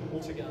children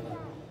altogether,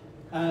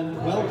 and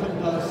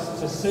welcomed us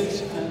to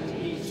sit and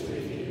eat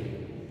with you.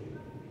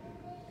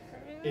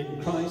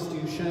 In Christ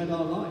you shared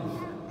our life,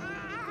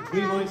 that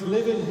we might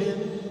live in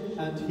him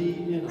and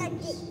he in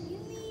us.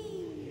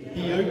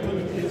 He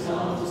opened his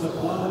arms of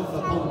love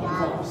upon the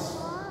cross,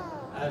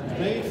 and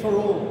made for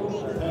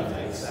all a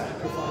perfect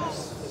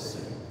sacrifice for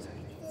sin.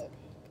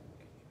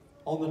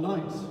 On the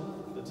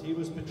night that he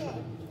was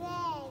betrayed,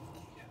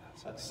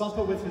 at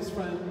supper with his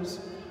friends,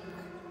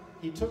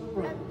 he took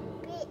bread,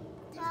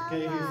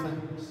 gave you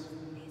thanks.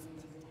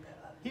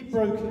 He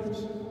broke it,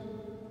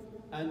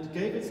 and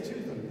gave it to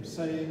them,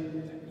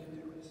 saying,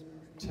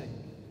 "Take,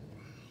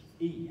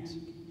 eat.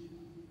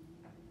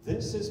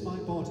 This is my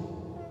body,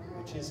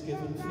 which is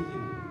given for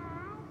you.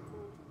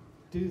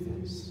 Do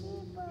this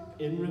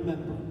in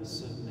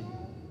remembrance of me."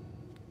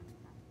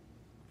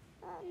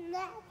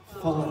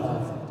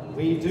 Father,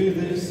 we do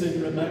this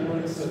in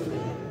remembrance of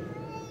him.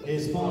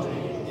 His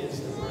body is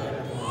the bread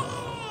of life.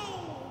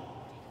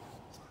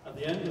 At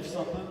the end of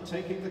supper,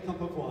 taking the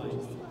cup of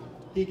wine,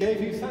 he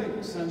gave you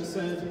thanks and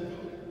said,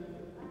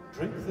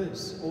 "Drink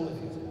this, all of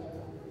you.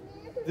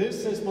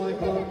 This is my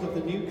blood of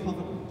the new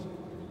covenant,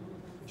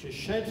 which is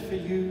shed for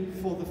you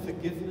for the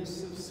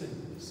forgiveness of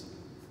sins.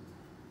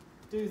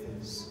 Do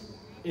this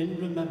in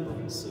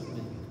remembrance of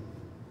me."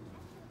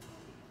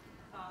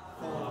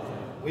 Father,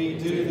 we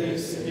do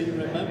this in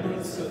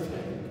remembrance of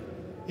him.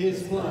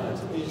 His blood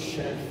is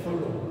shed for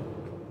all.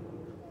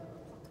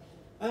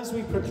 As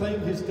we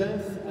proclaim his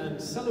death and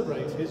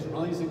celebrate his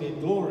rising in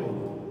glory,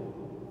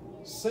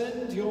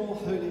 send your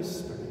Holy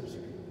Spirit,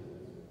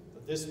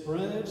 that this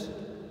bread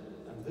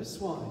and this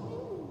wine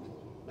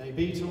may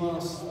be to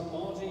us the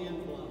body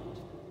and blood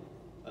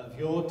of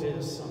your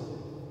dear Son.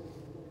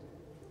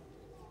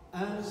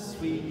 As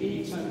we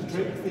eat and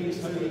drink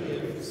these holy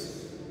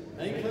gifts,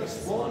 make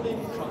us one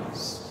in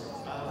Christ,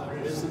 our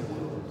risen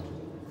Lord.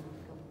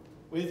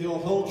 With your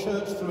whole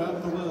church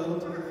throughout the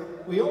world,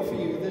 we offer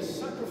you this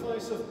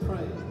sacrifice of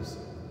praise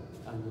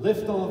and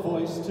lift our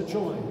voice to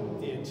join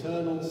the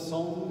eternal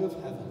song of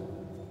heaven.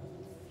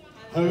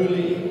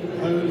 Holy,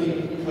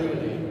 holy,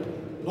 holy,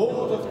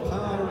 Lord of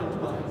power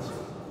and might,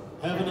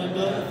 heaven and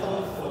earth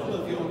are full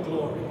of your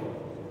glory.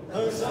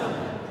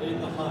 Hosanna in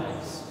the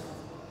highest.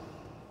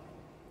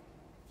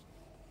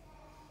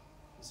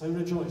 So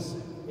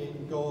rejoicing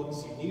in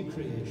God's new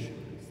creation,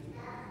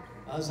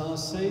 as our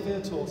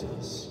Saviour taught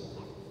us,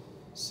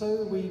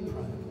 so we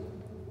pray.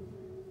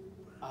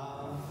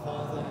 Our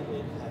Father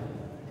in heaven,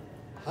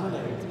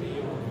 hallowed be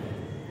your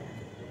name.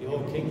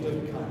 Your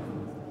kingdom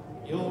come,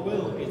 your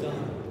will be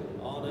done,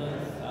 on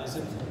earth as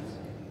in heaven.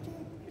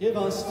 Give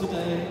us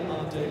today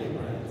our daily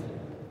bread.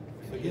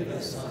 Forgive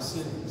us our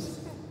sins,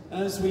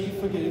 as we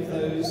forgive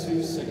those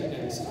who sin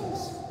against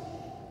us.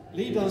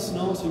 Lead us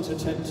not into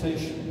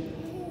temptation,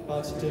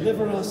 but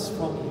deliver us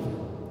from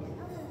evil.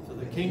 For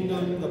the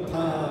kingdom, the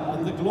power,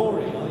 and the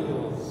glory are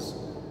yours,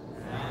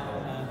 now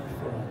and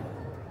forever.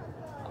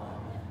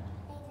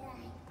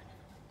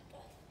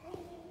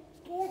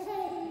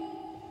 Amen.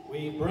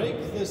 We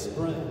break this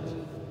bread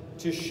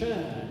to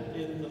share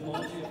in the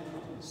body of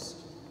Christ.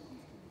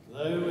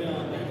 Though we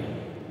are many,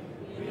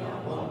 we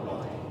are one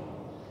body,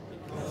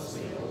 because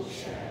we all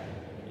share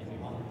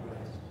in one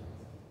bread.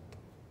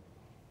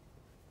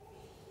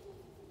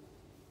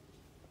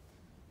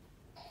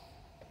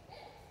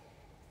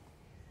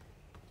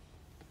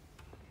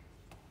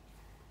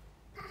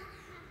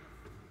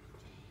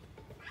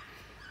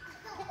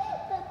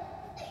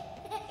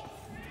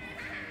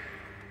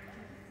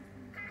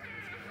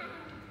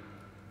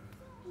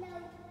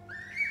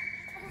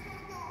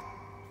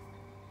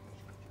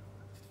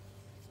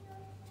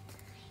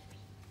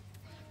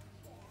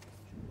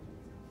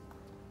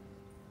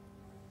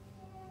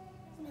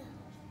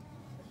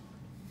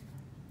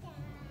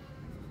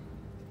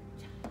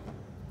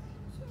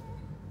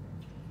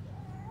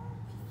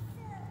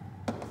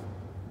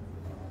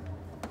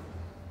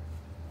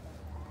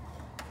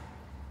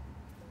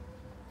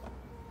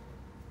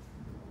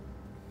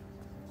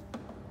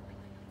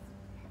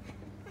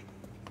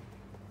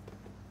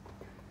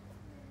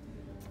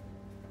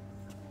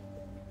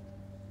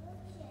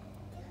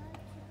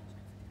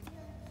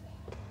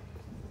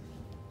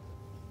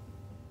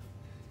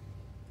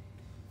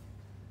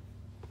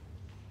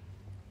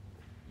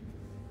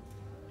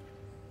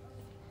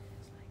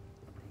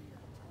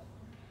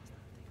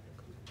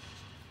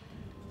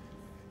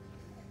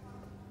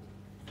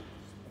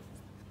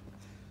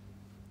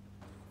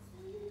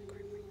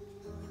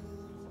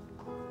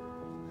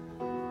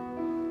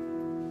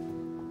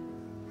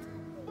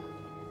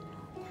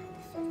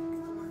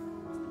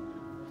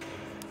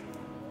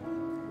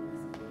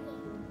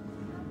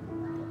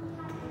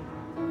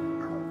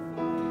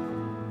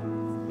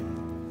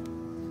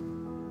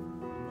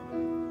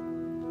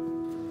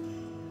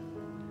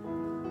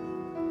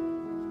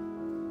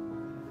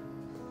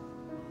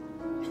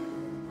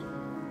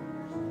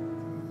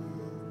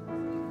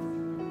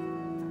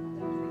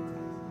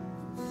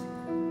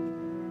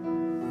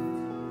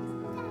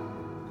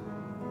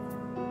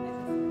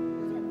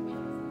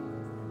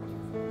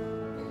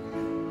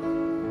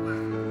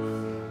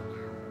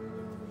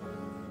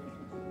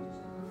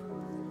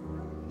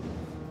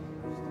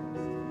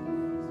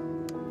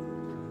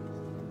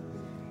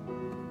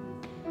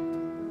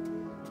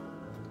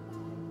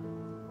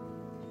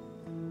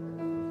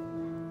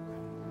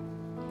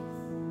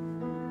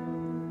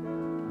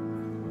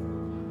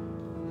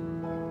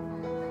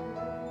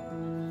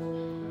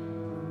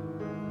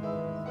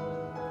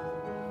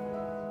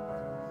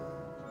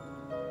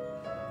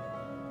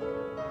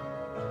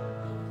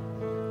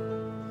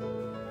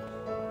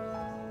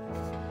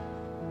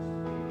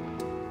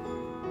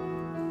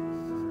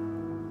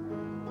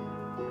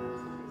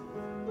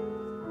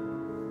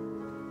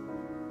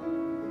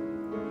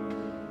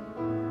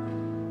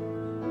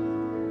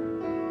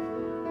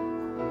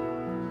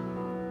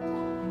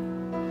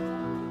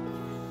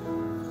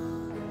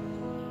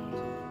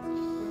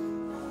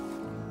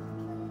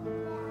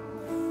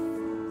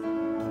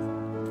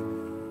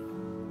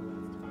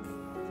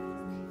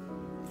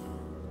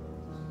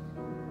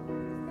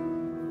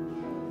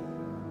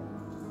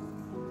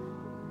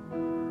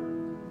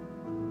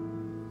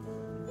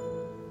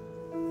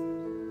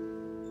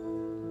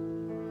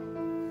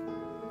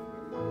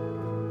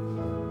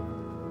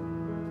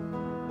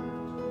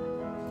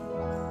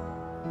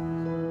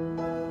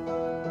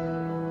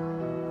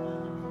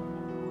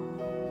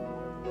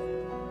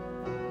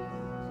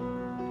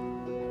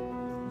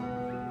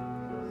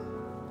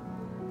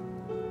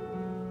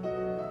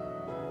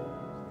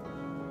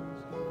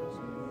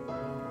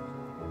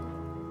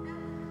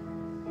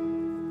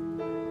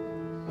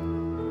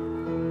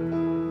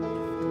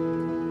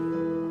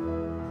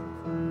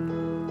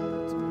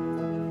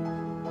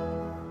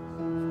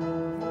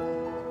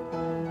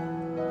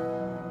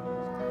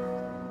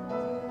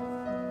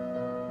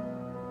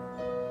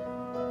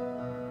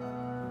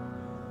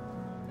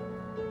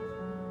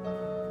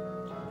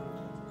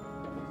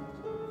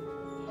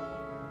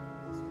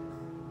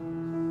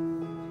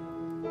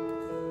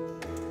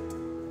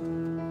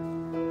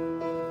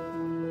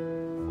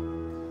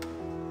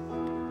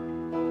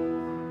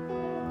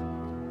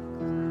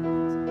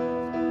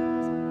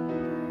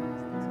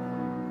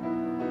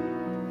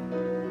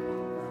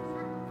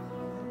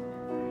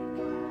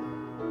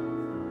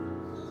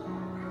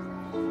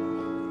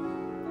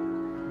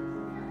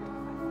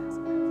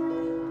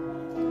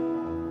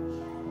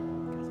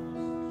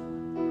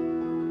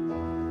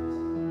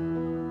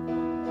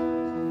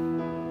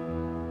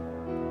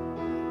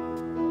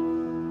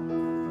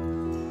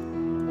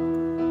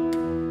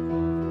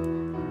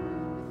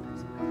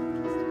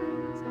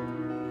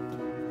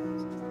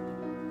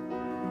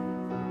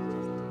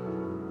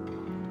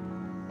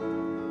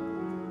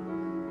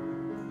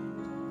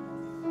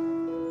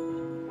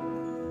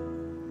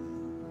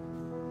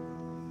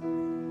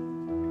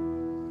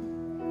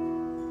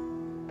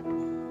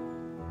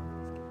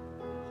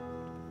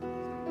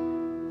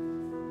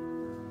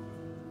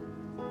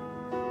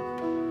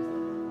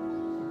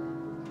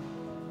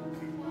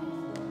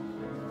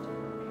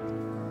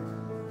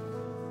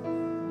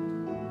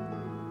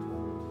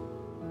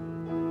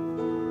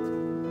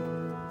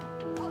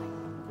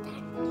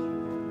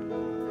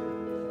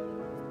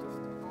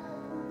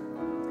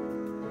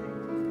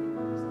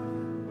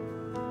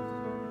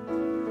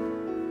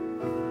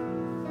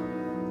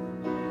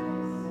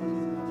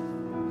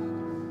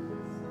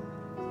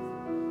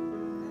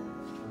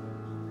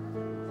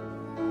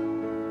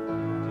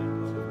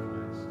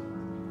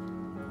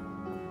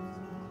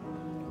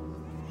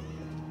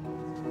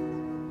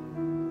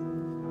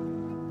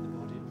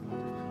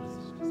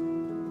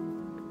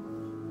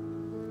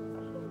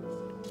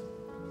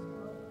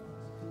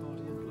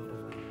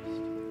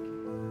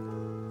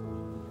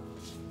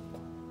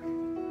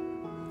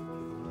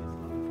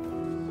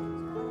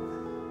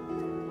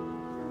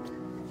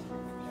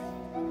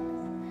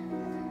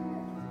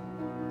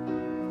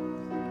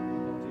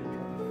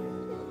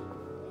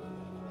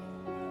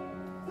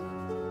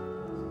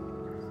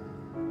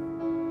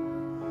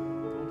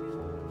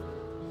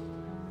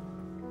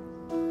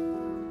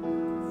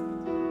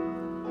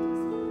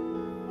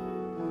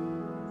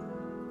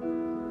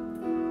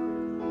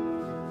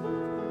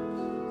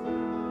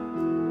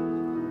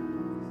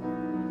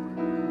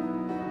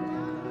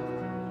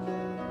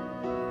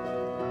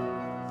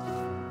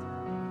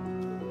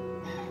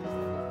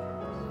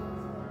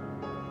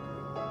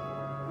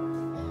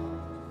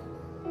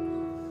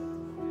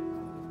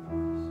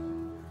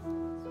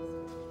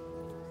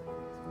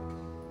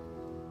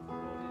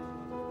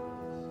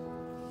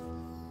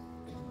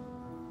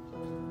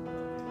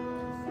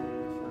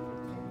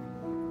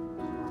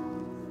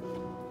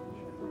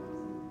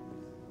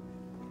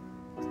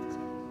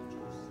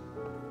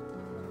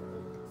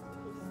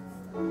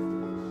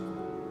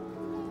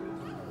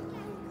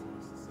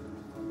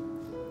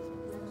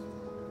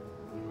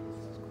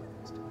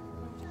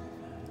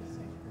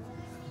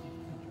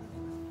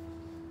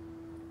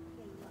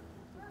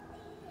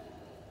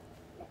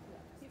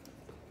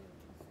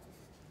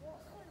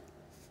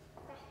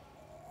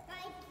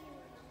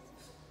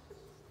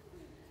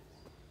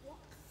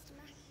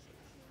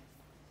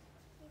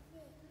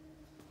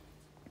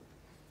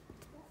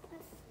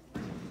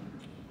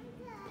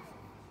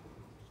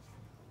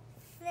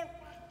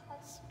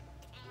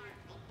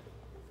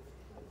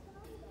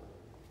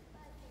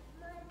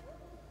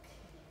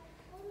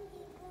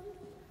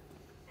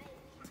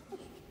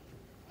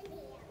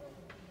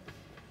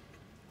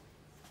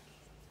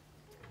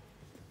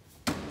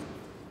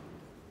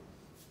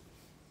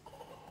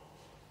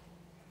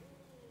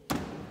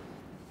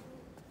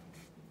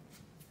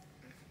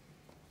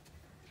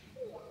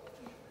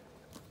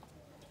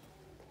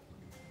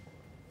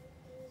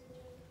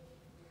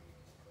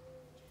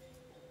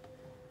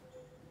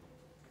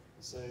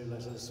 So let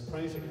us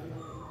pray together.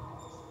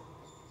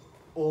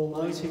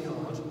 Almighty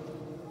God,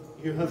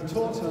 you have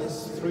taught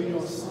us through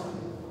your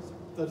Son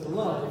that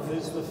love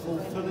is the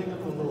fulfilling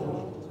of the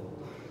law.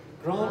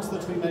 Grant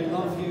that we may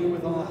love you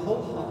with our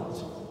whole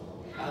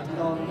heart and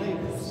our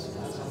neighbours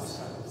as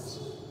ourselves.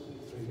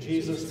 Through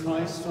Jesus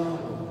Christ our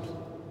Lord.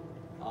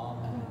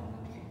 Amen.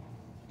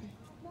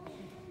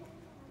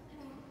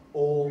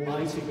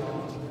 Almighty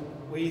God,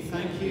 we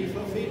thank you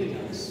for feeding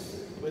us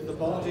with the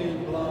body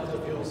and blood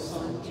of your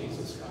Son,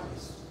 Jesus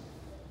Christ.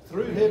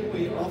 Through him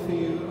we offer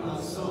you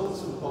our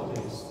souls and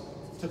bodies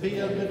to be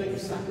a living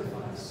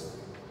sacrifice.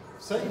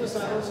 Send us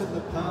out in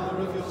the power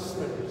of your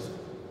Spirit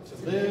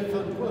to live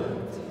and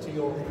work to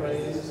your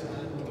praise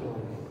and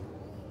glory.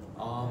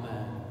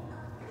 Amen.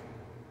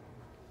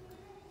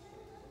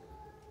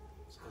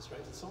 Let's go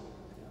straight to the song.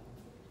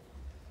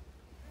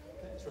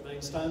 Okay, let's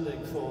remain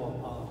standing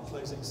for our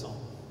closing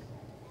song.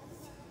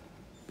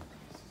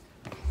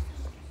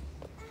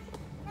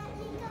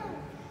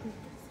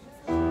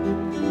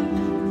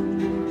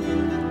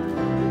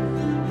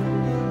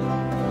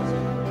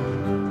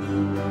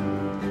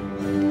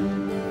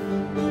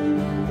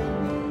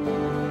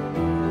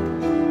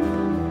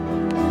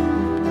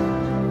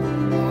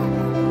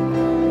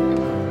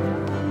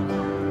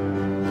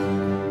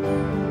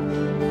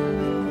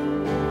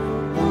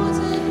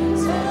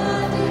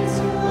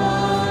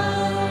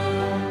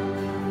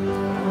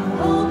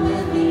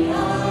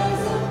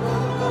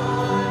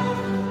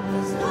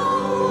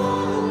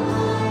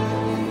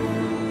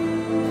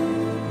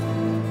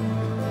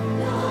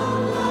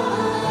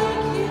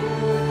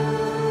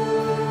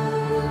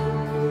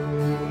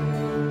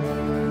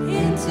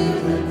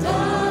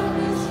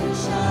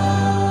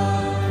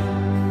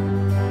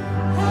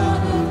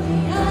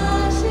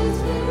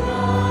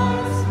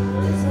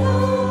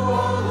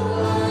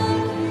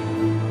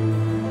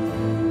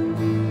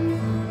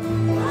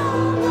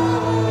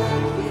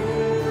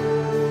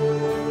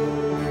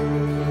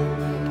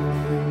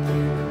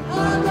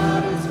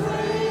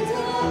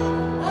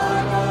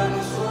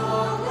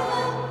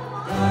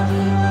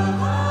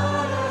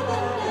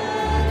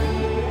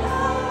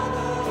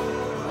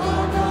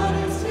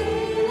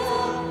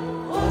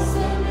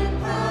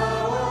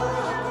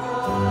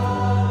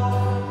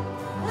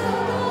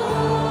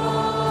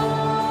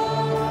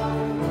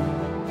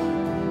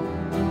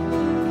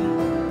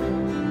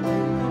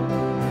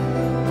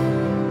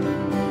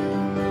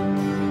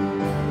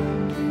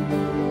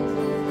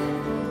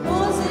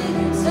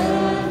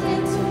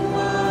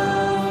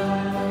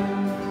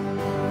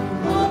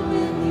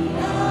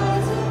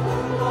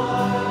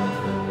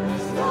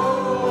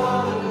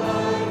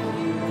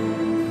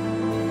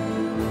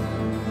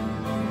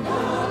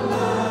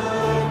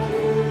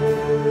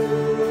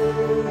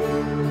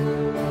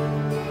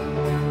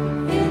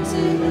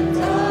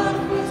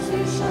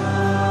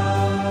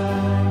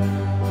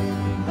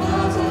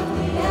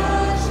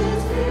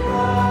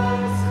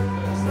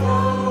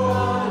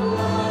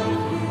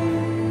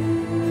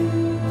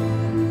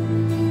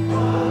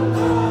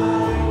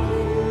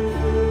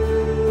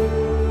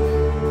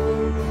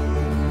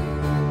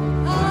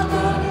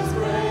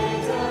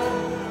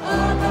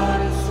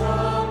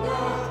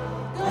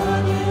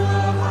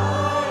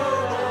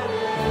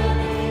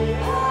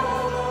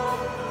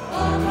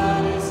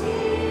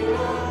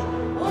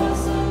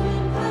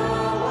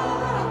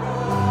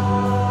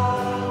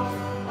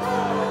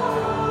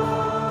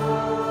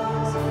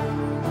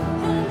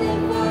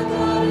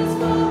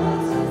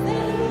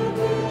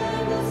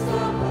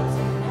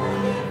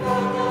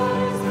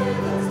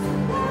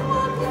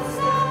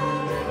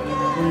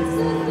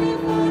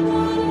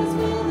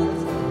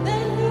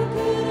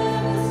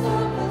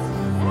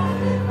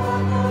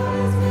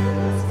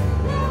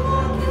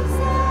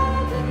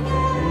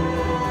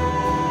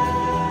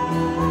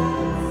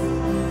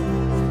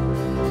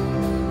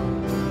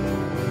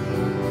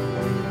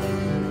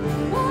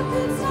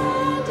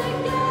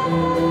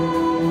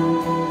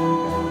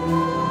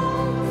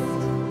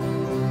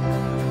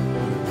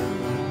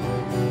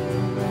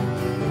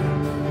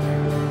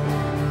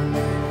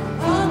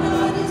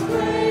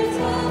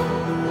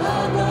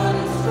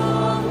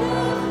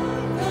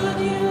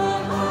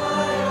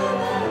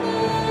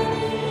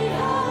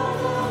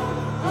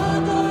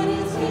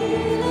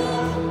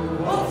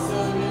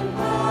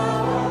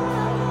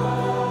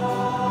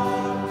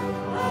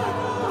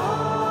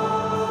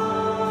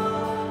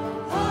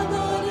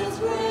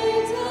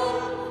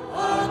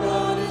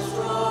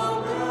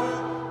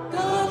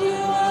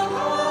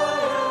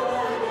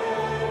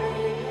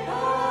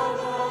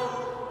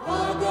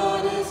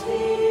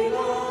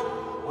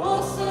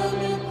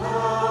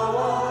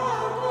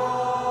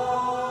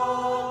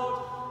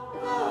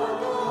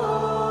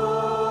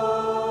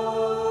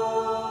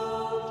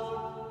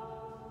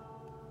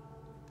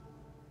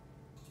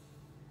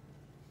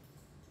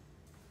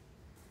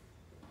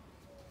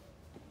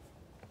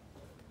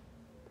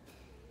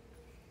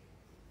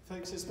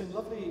 Folks, it's been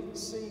lovely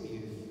seeing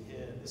you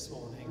here this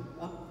morning.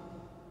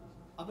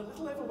 I'm a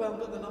little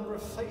overwhelmed at the number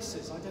of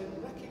faces I don't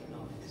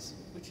recognise,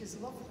 which is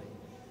lovely.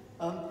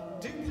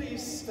 Do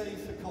please stay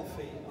for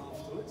coffee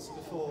afterwards,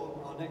 before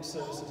our next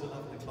service at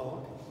 11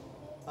 o'clock.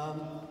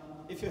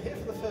 If you're here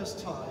for the first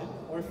time,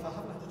 or if I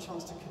haven't had a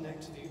chance to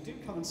connect with you, do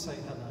come and say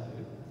hello.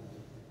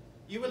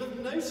 You will have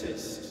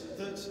noticed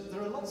that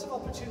there are lots of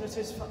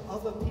opportunities for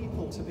other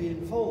people to be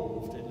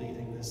involved in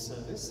leading this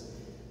service.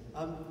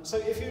 So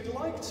if you'd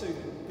like to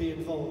be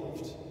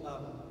involved,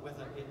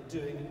 whether in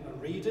doing a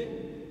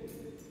reading,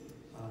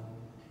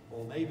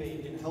 or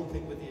maybe in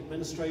helping with the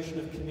administration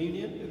of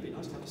communion, it would be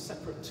nice to have a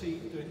separate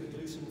team doing the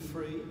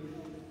gluten-free,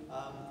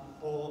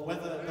 or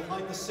whether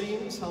behind the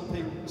scenes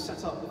helping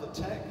set up with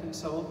the tech and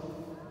so on,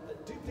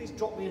 do please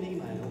drop me an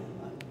email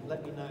and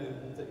let me know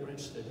that you're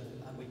interested,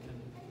 and we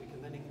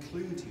can then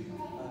include you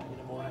in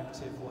a more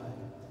active way.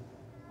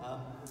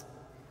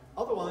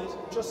 Otherwise,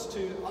 just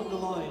to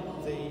underline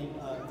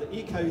the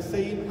eco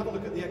theme, have a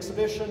look at the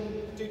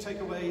exhibition, do take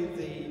away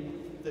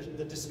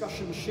the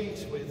discussion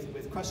sheet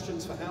with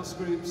questions for house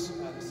groups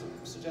and some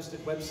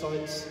suggested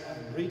websites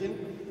and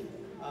reading.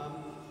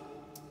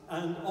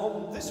 And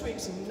on this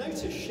week's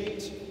notice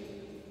sheet,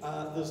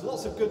 there's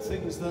lots of good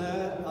things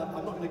there.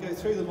 I'm not going to go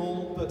through them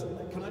all,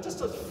 but can I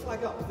just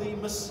flag up the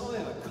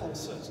Messiah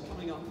concert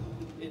coming up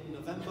in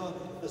November?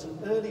 There's an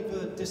early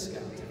bird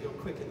discount if you're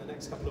quick in the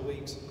next couple of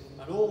weeks,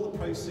 and all the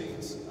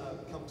proceeds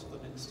come to the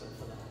Minster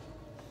for that.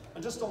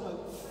 And just on a...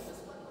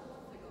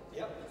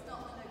 Yep.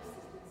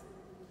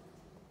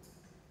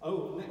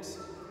 Oh, next.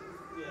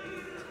 Yeah.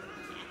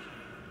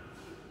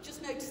 Just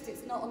noticed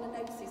it's not on the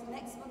notices.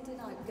 Next Monday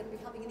night we're going to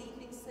be having an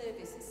evening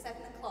service at 7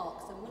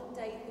 o'clock, so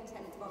Monday the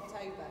 10th of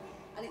October.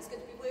 And it's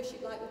going to be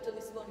worship like we've done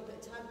this morning, but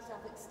time to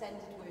have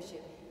extended worship.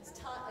 It's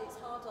hard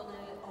on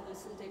a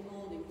Sunday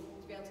morning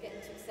to be able to get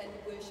into extended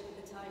worship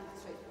with the time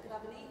constraints. We're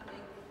going to have an evening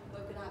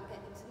where we're going to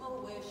get into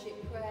more worship,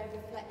 prayer,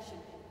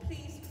 reflection.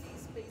 Please,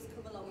 please, please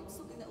come along. It's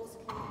something that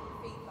also came from the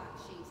feedback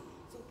sheets.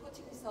 So we're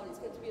putting this on. It's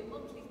going to be a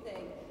monthly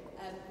thing.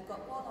 We've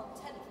got one on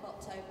 10th of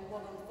October,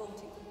 one on the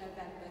 14th of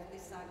November,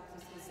 this side of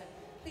Christmas. So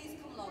please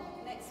come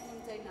along next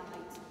Monday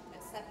night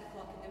at 7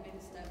 o'clock in the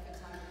Minster for a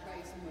time of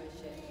praise and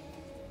worship.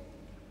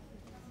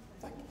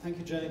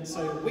 Thank you, Jane.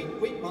 So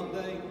week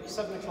Monday,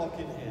 7 o'clock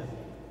in here.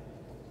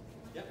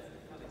 Yep.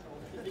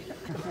 Sorry,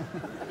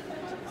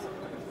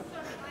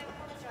 I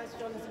apologise,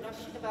 Jonathan. I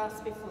should have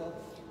asked before.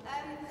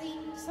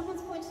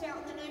 Someone's pointed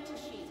out on the notice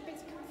sheet,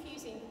 it's a bit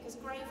confusing because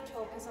Grave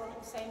Talk is on at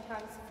the same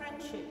time as the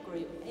Friendship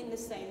Group in the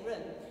same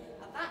room.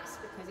 And that's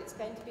because it's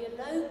going to be a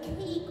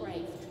low-key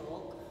Grave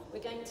Talk.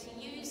 We're going to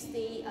use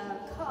the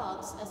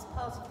cards as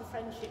part of the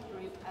Friendship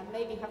Group and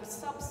maybe have a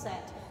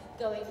subset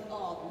going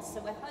on.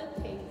 So we're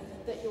hoping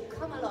that you'll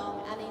come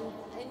along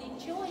and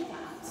enjoy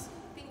that.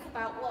 Think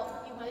about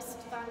what you most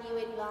value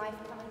in life,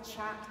 come and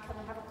chat, come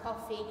and have a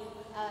coffee.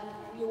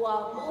 You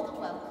are more than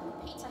welcome.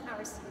 Peter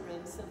Harrison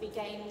rooms, there'll be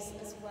games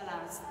as well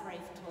as Grave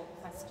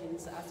Talk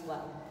questions as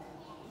well.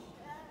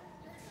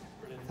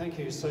 Brilliant, thank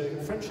you. So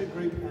Friendship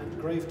Group and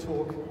Grave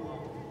Talk are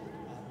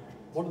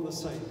one and the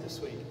same this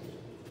week.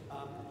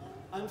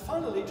 And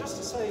finally, just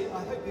to say,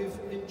 I hope you've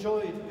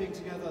enjoyed being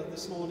together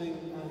this morning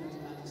and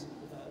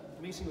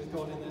meeting with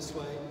God in this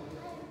way.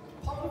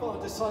 Part of our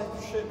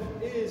discipleship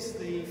is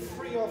the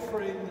free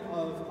offering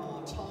of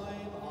our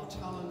time, our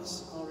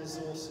talents, our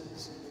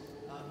resources.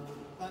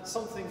 That's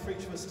something for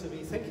each of us to be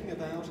thinking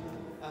about,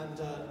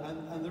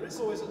 and there is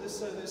always at this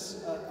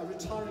service a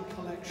retiring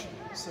collection.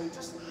 So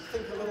just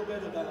think a little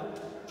bit about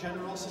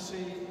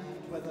generosity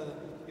and whether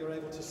you're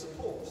able to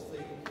support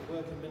the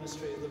work and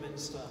ministry of the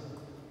Minster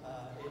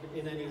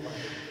in any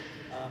way.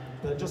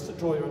 But just to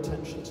draw your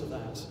attention to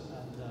that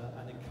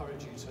and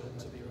encourage you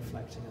to be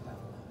reflecting about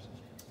that.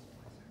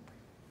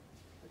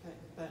 Okay,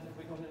 Ben, have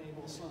we got any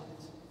more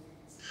slides?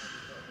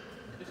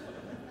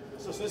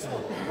 So it's this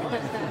one,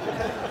 right?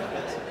 Okay,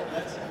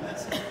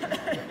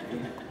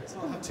 let's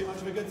not have too much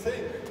of a good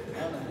thing.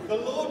 The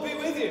Lord be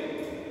with you.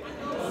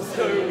 And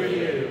so will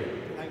you.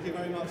 Thank you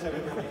very much,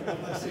 everybody. God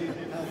bless you.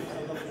 Have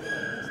a lovely day.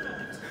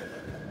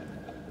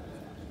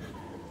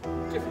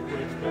 Different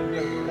words, but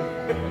yeah.